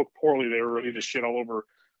they spoke poorly, they were ready to shit all over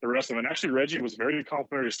the rest of them. And actually, Reggie was very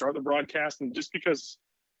complimentary to start the broadcast, and just because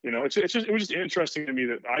it was just interesting to me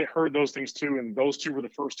that I heard those things too, and those two were the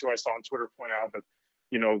first two I saw on Twitter point out that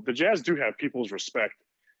the Jazz do have people's respect,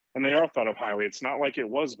 and they are thought of highly. It's not like it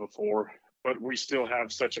was before. But we still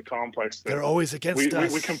have such a complex that they're always against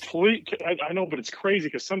us. I know, but it's crazy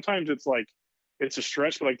because sometimes it's like it's a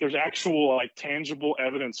stretch, but like there's actual like tangible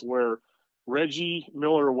evidence where Reggie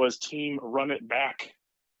Miller was team Run It Back,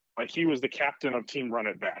 like he was the captain of team Run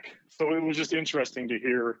It Back. So it was just interesting to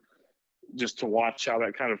hear, just to watch how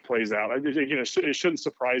that kind of plays out. It shouldn't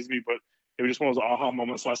surprise me, but it was just one of those aha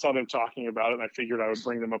moments. So I saw them talking about it, and I figured I would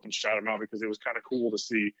bring them up and shout them out because it was kind of cool to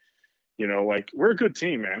see. Like we're a good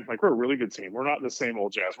team, man. Like we're a really good team. We're not the same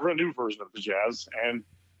old Jazz. We're a new version of the Jazz, and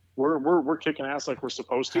we're kicking ass like we're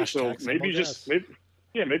supposed to. So maybe just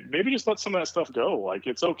let some of that stuff go. Like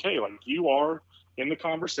it's okay. Like you are in the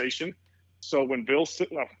conversation. So when Bill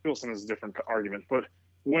Simmons is a different argument, but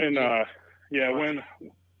when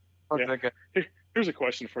here's a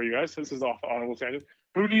question for you guys. This is off on a little tangent.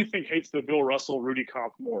 Who do you think hates the Bill Russell Rudy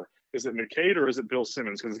comp more? Is it McCade or is it Bill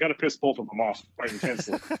Simmons? Because it's got to piss both of them off quite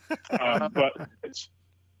intensely. But it's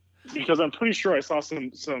because I'm pretty sure I saw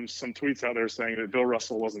some tweets out there saying that Bill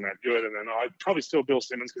Russell wasn't that good, and then I'd probably still Bill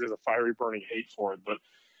Simmons because there's a fiery burning hate for it. But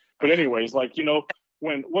anyways, like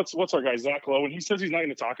when what's our guy Zach Lowe, when he says he's not going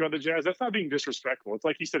to talk about the Jazz, that's not being disrespectful. It's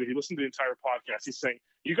like he said, if you listen to the entire podcast, he's saying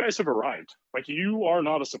you guys have arrived. Like you are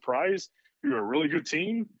not a surprise. You're a really good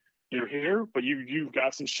team. You're here, but you've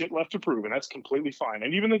got some shit left to prove, and that's completely fine.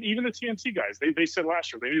 And even the TNT guys, they said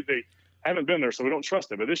last year they haven't been there, so we don't trust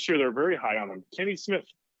them. But this year they're very high on them. Kenny Smith,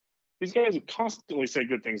 these guys constantly say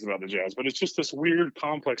good things about the Jazz, but it's just this weird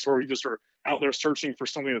complex where we just are out there searching for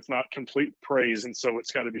something that's not complete praise, and so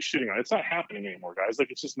it's got to be shitting on. It's not happening anymore, guys. Like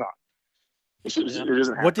it's just not. It isn't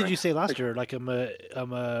happening. What did you say last year? Like you're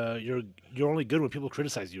only good when people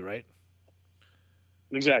criticize you, right?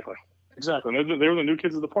 Exactly. They were the new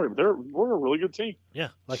kids of the party, but we're a really good team. Yeah,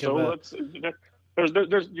 you're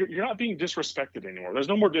not being disrespected anymore. There's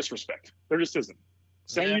no more disrespect. There just isn't.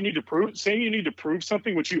 Saying you need to prove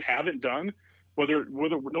something which you haven't done,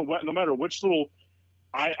 no matter which little.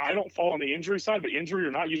 I don't fall on the injury side, but injury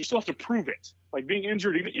or not, you still have to prove it. Like being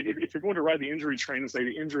injured, even if you're going to ride the injury train and say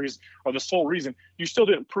the injuries are the sole reason, you still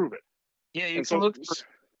didn't prove it. Yeah, you can look for,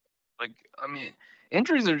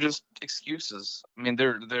 injuries are just excuses. I mean,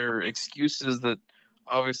 they're excuses that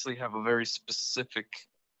obviously have a very specific,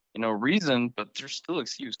 reason, but they're still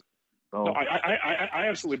excuses. So. No, I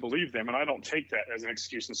absolutely believe them, and I don't take that as an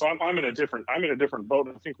excuse. And so I'm in a different boat.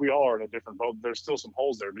 I think we all are in a different boat. There's still some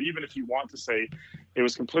holes there, but even if you want to say it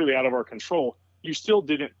was completely out of our control, you still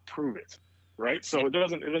didn't prove it, right? So it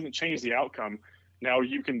doesn't change the outcome. Now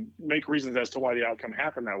you can make reasons as to why the outcome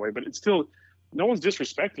happened that way, but it's still. No one's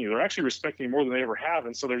disrespecting you. They're actually respecting you more than they ever have.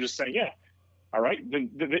 And so they're just saying, yeah, all right, then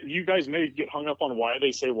you guys may get hung up on why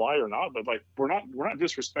they say why or not, but like we're not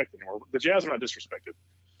disrespecting anymore. The Jazz are not disrespected.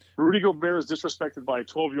 Rudy Gobert is disrespected by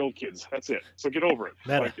 12-year-old kids. That's it. So get over it.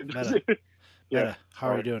 Meta. How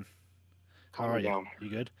are you doing? How are you? You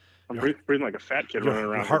good? I'm breathing like a fat kid running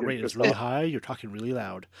around. Your heart rate is really high. You're talking really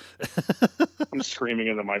loud. I'm screaming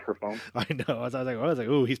in the microphone. I know. I was like,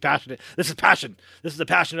 ooh, he's passionate. This is passion. This is the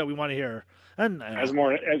passion that we want to hear. And as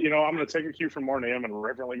more, I'm going to take a cue from Marnay and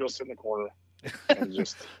reverently go sit in the corner and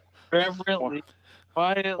just reverently,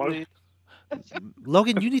 quietly.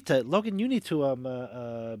 Logan, you need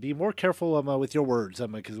to be more careful with your words,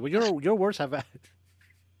 because your words have.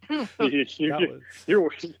 Your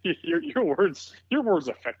words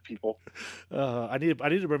affect people. I need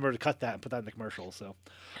to remember to cut that and put that in the commercial. So,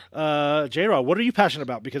 J-Rod, what are you passionate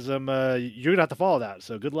about? Because you're gonna have to follow that.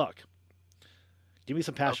 So good luck. Give me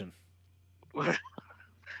some passion.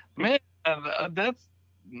 Man,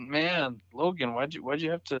 Logan. Why'd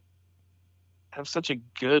you have to have such a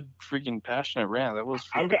good freaking passionate rant? That was.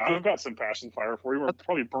 I've got some passion fire for you. We're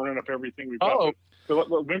probably burning up everything we've got. Oh. But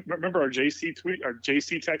remember our JC tweet, our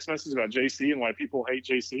JC text message about JC and why people hate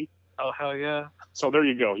JC? Oh hell yeah! So there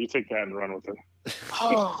you go. You take that and run with it.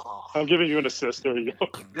 Oh. I'm giving you an assist. There you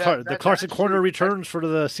go. The Clarkson Corner returns for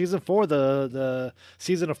the season 4, the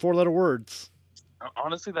season of 4-letter words.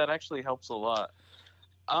 Honestly, that actually helps a lot.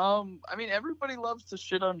 I mean, everybody loves to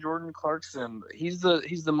shit on Jordan Clarkson. He's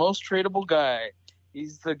the most tradable guy.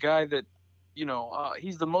 He's the guy that,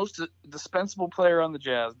 he's the most dispensable player on the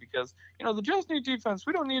Jazz because, the Jazz need defense.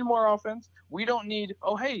 We don't need more offense. We don't need,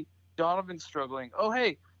 oh, hey, Donovan's struggling. Oh,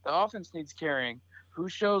 hey, the offense needs carrying. Who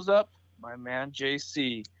shows up? My man,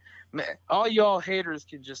 JC. Man, all y'all haters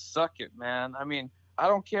can just suck it, man. I mean, I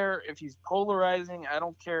don't care if he's polarizing. I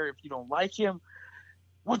don't care if you don't like him.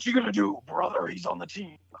 What you gonna do, brother? He's on the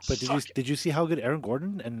team. But did you see how good Aaron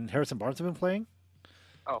Gordon and Harrison Barnes have been playing?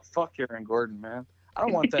 Oh, fuck Aaron Gordon, man. I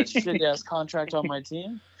don't want that shit ass contract on my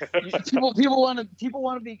team. People want to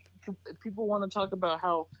talk about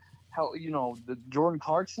how the Jordan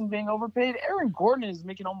Clarkson being overpaid. Aaron Gordon is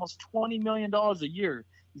making almost $20 million a year.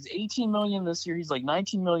 He's $18 million this year. He's like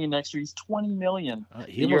 $19 million next year. He's $20 million the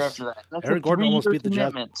year after that. That's Aaron Gordon almost beat the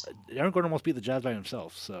Jazz. commitment. Aaron Gordon almost beat the Jazz by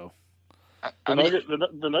himself. So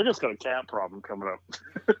The Nuggets got a cap problem coming up.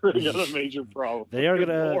 They got a major problem. they are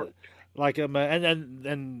gonna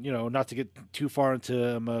and not to get too far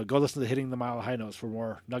into go listen to Hitting the Mile High Notes for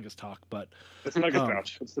more Nuggets talk. But it's the Nugget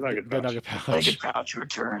Pouch. It's the Nugget Pouch. Nugget Pouch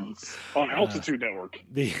returns on Altitude Network.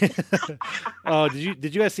 Did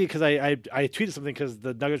you guys see? Because I tweeted something because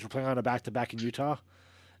the Nuggets were playing on a back-to-back in Utah.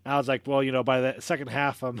 And I was like, well, by the second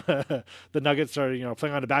half, the Nuggets are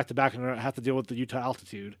playing on a back-to-back and have to deal with the Utah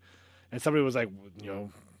altitude. And somebody was like,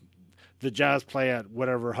 the Jazz play at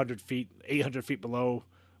whatever 100 feet, 800 feet below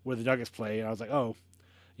where the Nuggets play, and I was like, oh,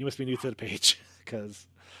 you must be new to the page because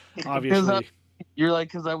obviously you're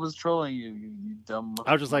like, because I was trolling you, you dumb.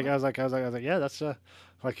 I was like, yeah, that's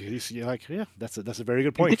that's a very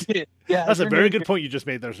good point. Yeah, that's a very good point you just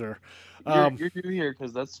made there, sir. You're new here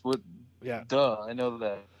because that's what. Yeah. Duh, I know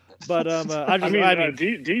that. But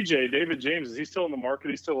DJ David James, is he still in the market?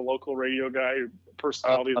 He's still a local radio guy,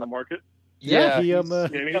 personality in the market. Yeah, he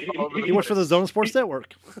works for the Zone Sports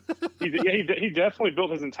Network. he definitely built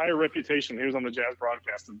his entire reputation. He was on the Jazz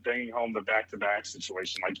broadcast of banging home the back-to-back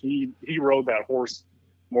situation. Like he rode that horse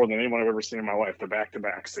more than anyone I've ever seen in my life. The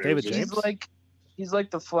back-to-back. David James, he's like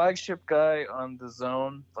the flagship guy on the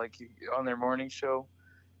Zone, like on their morning show,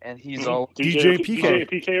 and he's all DJ PK.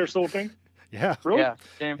 PK or something. Yeah, really? Yeah,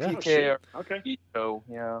 DJ PK. Okay. Oh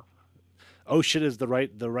yeah. Oh shit is the right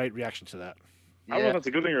reaction to that. I don't know if that's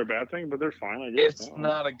a good thing or a bad thing, but they're fine. I guess it's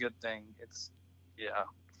not a good thing.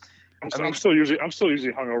 I'm still usually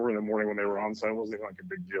hungover in the morning when they were on, so it wasn't like a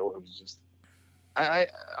big deal. It was just I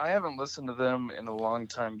haven't listened to them in a long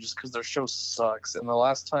time just because their show sucks. And the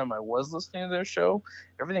last time I was listening to their show,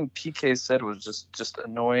 everything PK said was just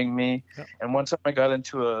annoying me. Yep. And one time I got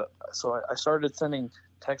into I started sending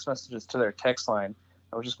text messages to their text line.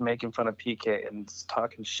 I was just making fun of PK and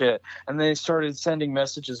talking shit. And they started sending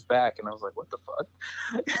messages back, and I was like, what the fuck?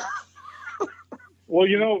 Well,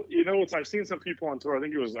 I've seen some people on tour. I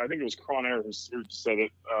think it was Cronair who said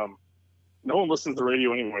it. No one listens to the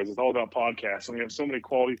radio anyways. It's all about podcasts. And we have so many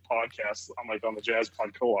quality podcasts on the Jazz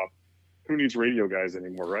Pod Co-op. Who needs radio guys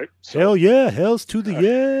anymore, right? So, hell yeah. Hells to the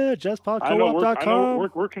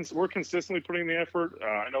jazzpodcoop.com. We're consistently putting the effort.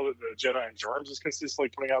 I know that the Jedi and Germs is consistently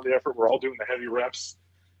putting out the effort. We're all doing the heavy reps.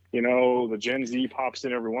 The Gen Z pops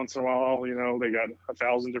in every once in a while. They got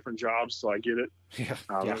 1,000 different jobs, so I get it. Yeah.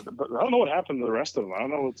 But I don't know what happened to the rest of them. I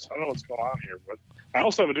don't know what's going on here. But I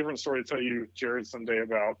also have a different story to tell you, Jared, someday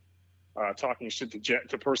about talking shit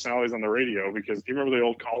to personalities on the radio. Because do you remember the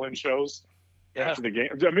old call-in shows? Yeah. After the game,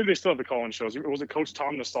 maybe they still have the call-in shows. Was it Coach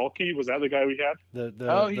Tom Nasalki? Was that the guy we had?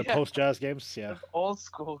 The post-Jazz games, yeah. Old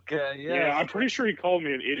school guy, yeah. Yeah, I'm pretty sure he called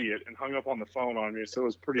me an idiot and hung up on the phone on me. So it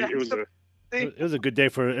was pretty. It was a good day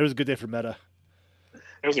for Meta.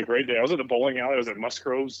 It was a great day. I was at the bowling alley. I was at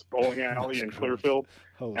Musgrove's bowling alley in Clearfield,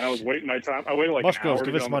 and I was waiting my time. I waited like Musgrove's, an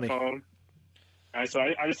hour to get on money. The phone. And so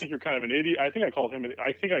I just think you're kind of an idiot. I think I called him.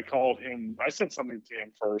 I said something to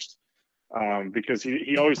him first. Because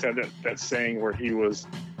he always had that saying where he was,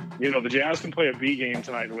 the Jazz can play a B game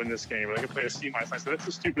tonight and win this game, or they can play a C-. I said, that's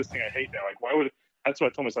the stupidest thing. I hate that. Like, why would? That's what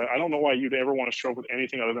I told him. I said, I don't know why you'd ever want to show up with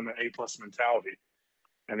anything other than an A+ mentality.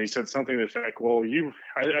 And he said something to the effect, well,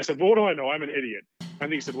 I said, well, what do I know? I'm an idiot.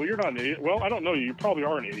 And he said, "Well, you're not an idiot." Well, I don't know you. You probably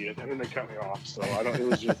are an idiot. And then they cut me off. So I don't. It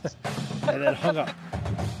was just. And then hung up.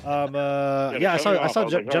 Yeah, I saw I was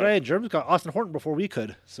like, Jedi all right. and Germs got Austin Horton before we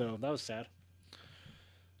could, so that was sad.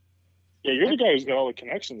 Yeah, you're the guy who's got all the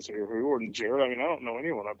connections here. Who or Jared? I mean, I don't know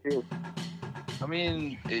anyone up here. I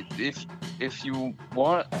mean, if you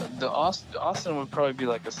want, the Austin would probably be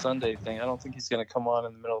like a Sunday thing. I don't think he's gonna come on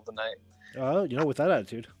in the middle of the night. With that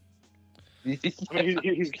attitude. I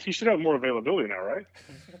mean, he should have more availability now, right?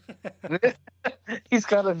 He's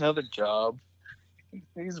got another job.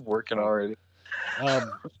 He's working already.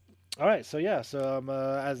 All right, so as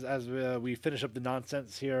we finish up the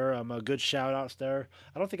nonsense here, good shout outs there.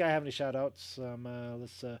 I don't think I have any shout outs.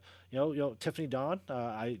 Let's Tiffany Dawn.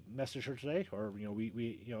 I messaged her today, or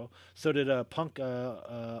we so did Punk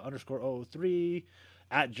 _ 003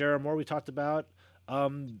 at Jeremore. We talked about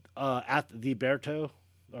at the Bearto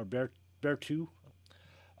or Bear 2.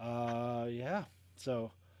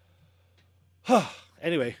 So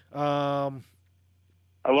anyway,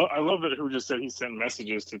 I love that who just said he sent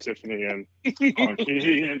messages to Tiffany and he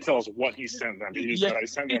didn't tell us what he sent them. He just said, I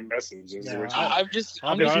sent them messages. Yeah, Which I'll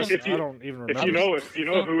be honest, if you, I don't even remember. if you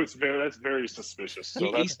know who it's very, that's very suspicious.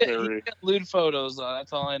 So that's very he sent lewd photos.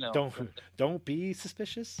 That's all I know. Don't be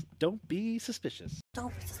suspicious. Don't be suspicious.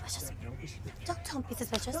 Don't be suspicious. Don't be suspicious. Don't be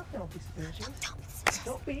suspicious.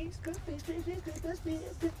 Don't be suspicious. Don't be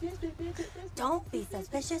suspicious. Don't be suspicious. Don't be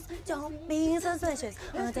suspicious. Don't be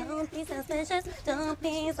suspicious. Don't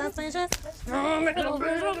be suspicious.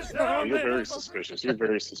 you're very suspicious. You're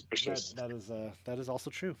very suspicious. That is also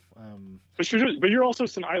true. But you're also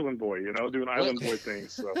an island boy, doing island boy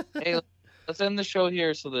things. So. Hey, let's end the show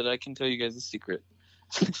here so that I can tell you guys the secret.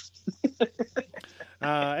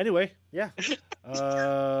 Anyway, yeah.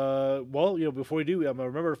 Before we do,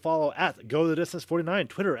 remember to follow at Go the Distance 49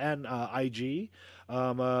 Twitter and IG. You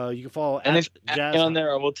can follow and at if Jazz on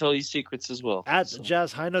there, I will tell you secrets as well. At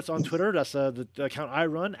Jazz High Notes on Twitter. That's the account I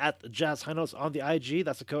run. At Jazz High Notes on the IG.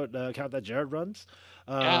 That's the account that Jared runs.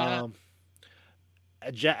 At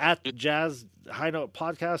Jazz High Note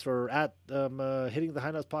Podcast or at Hitting the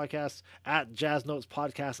High Notes Podcast. At Jazz Notes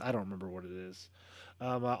Podcast. I don't remember what it is.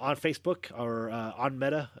 On Facebook or on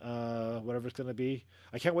Meta, whatever it's gonna be.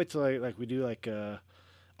 I can't wait till we do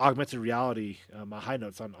augmented reality high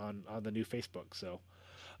notes on the new Facebook. So,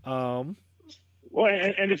 well,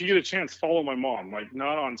 and if you get a chance, follow my mom.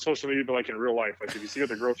 Not on social media, but in real life. If you see her at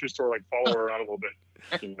the grocery store, follow her around a little bit.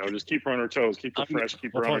 Just keep her on her toes, keep her fresh,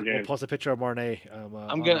 keep her on her game. We'll post a picture of Marnay.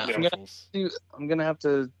 I'm gonna have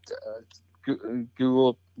to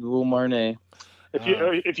Google Marnay.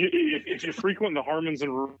 If you frequent the Harmons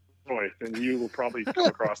and Roy, then you will probably come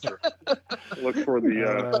across her. Look for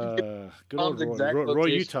the good old Roy,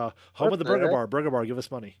 Utah, home of the Burger Bar. Burger Bar, give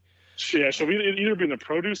us money. Yeah, she'll either be in the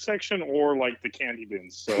produce section or the candy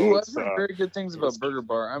bins. So I've heard very good things about Burger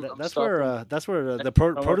Bar. That's where the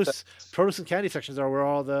produce and candy sections are, where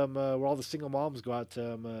all the single moms go out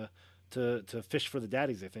to fish for the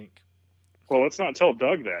daddies, I think. Well, let's not tell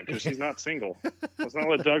Doug that because she's not single. Let's not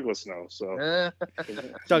let Douglas know. So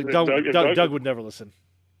Doug would never listen.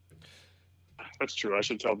 That's true. I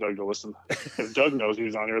should tell Doug to listen. If Doug knows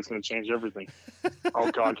he's on here, it's going to change everything.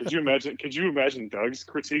 Oh God, could you imagine Doug's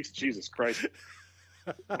critiques? Jesus Christ.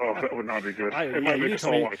 Oh, that would not be good. It might make us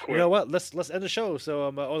all want to quit. You know what? Let's end the show. So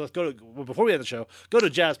let's go to before we end the show. Go to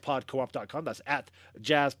jazzpodcoop.com. That's at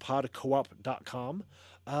jazzpodcoop.com.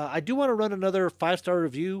 I do want to run another 5-star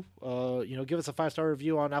review. Give us a 5-star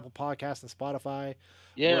review on Apple Podcasts and Spotify.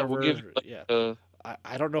 Yeah, we'll give.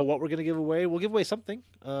 I don't know what we're gonna give away. We'll give away something.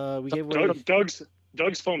 We gave away Doug's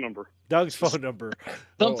phone number. Doug's phone number.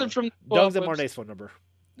 Something from Doug's and Marnay's phone number.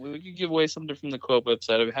 We could give away something from the Co-op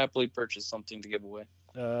website. I'd happily purchase something to give away.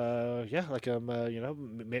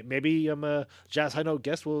 Maybe Jazz High Note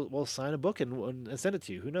guest will sign a book and send it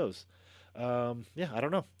to you. Who knows? I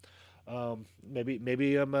don't know. Maybe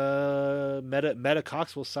Meta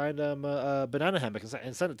Cox will sign a banana hammock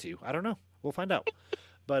and send it to you. I don't know. We'll find out.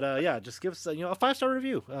 But just give us a 5-star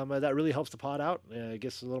review. That really helps the pod out. It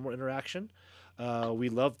gets a little more interaction. We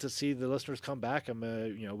love to see the listeners come back.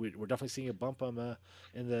 We're definitely seeing a bump in the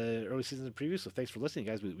early seasons and previews. So thanks for listening,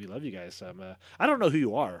 guys. We love you guys. I don't know who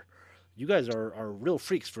you are. You guys are real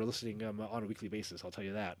freaks for listening on a weekly basis. I'll tell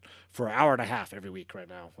you that. For an hour and a half every week right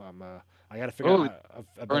now. I got to figure out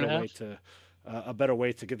a better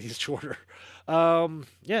way to get these shorter.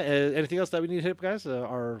 Anything else that we need to hit up, guys?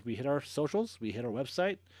 We hit our socials, we hit our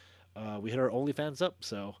website, we hit our OnlyFans up.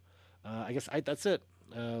 So I guess that's it.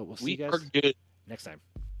 We'll see you guys next time.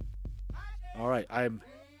 All right, I'm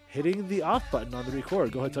hitting the off button on the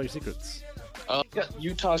record. Go ahead and tell your secrets.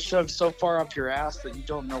 Utah shoved so far up your ass that you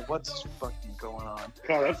don't know what's fucking going on.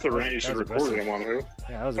 God, that's the rant you should record him on. Who?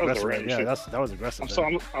 Yeah, that was That was aggressive. right. Yeah, that was aggressive.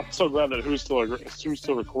 I'm so glad that who's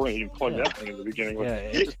still recording. You plugged that thing in the beginning.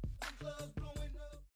 Yeah,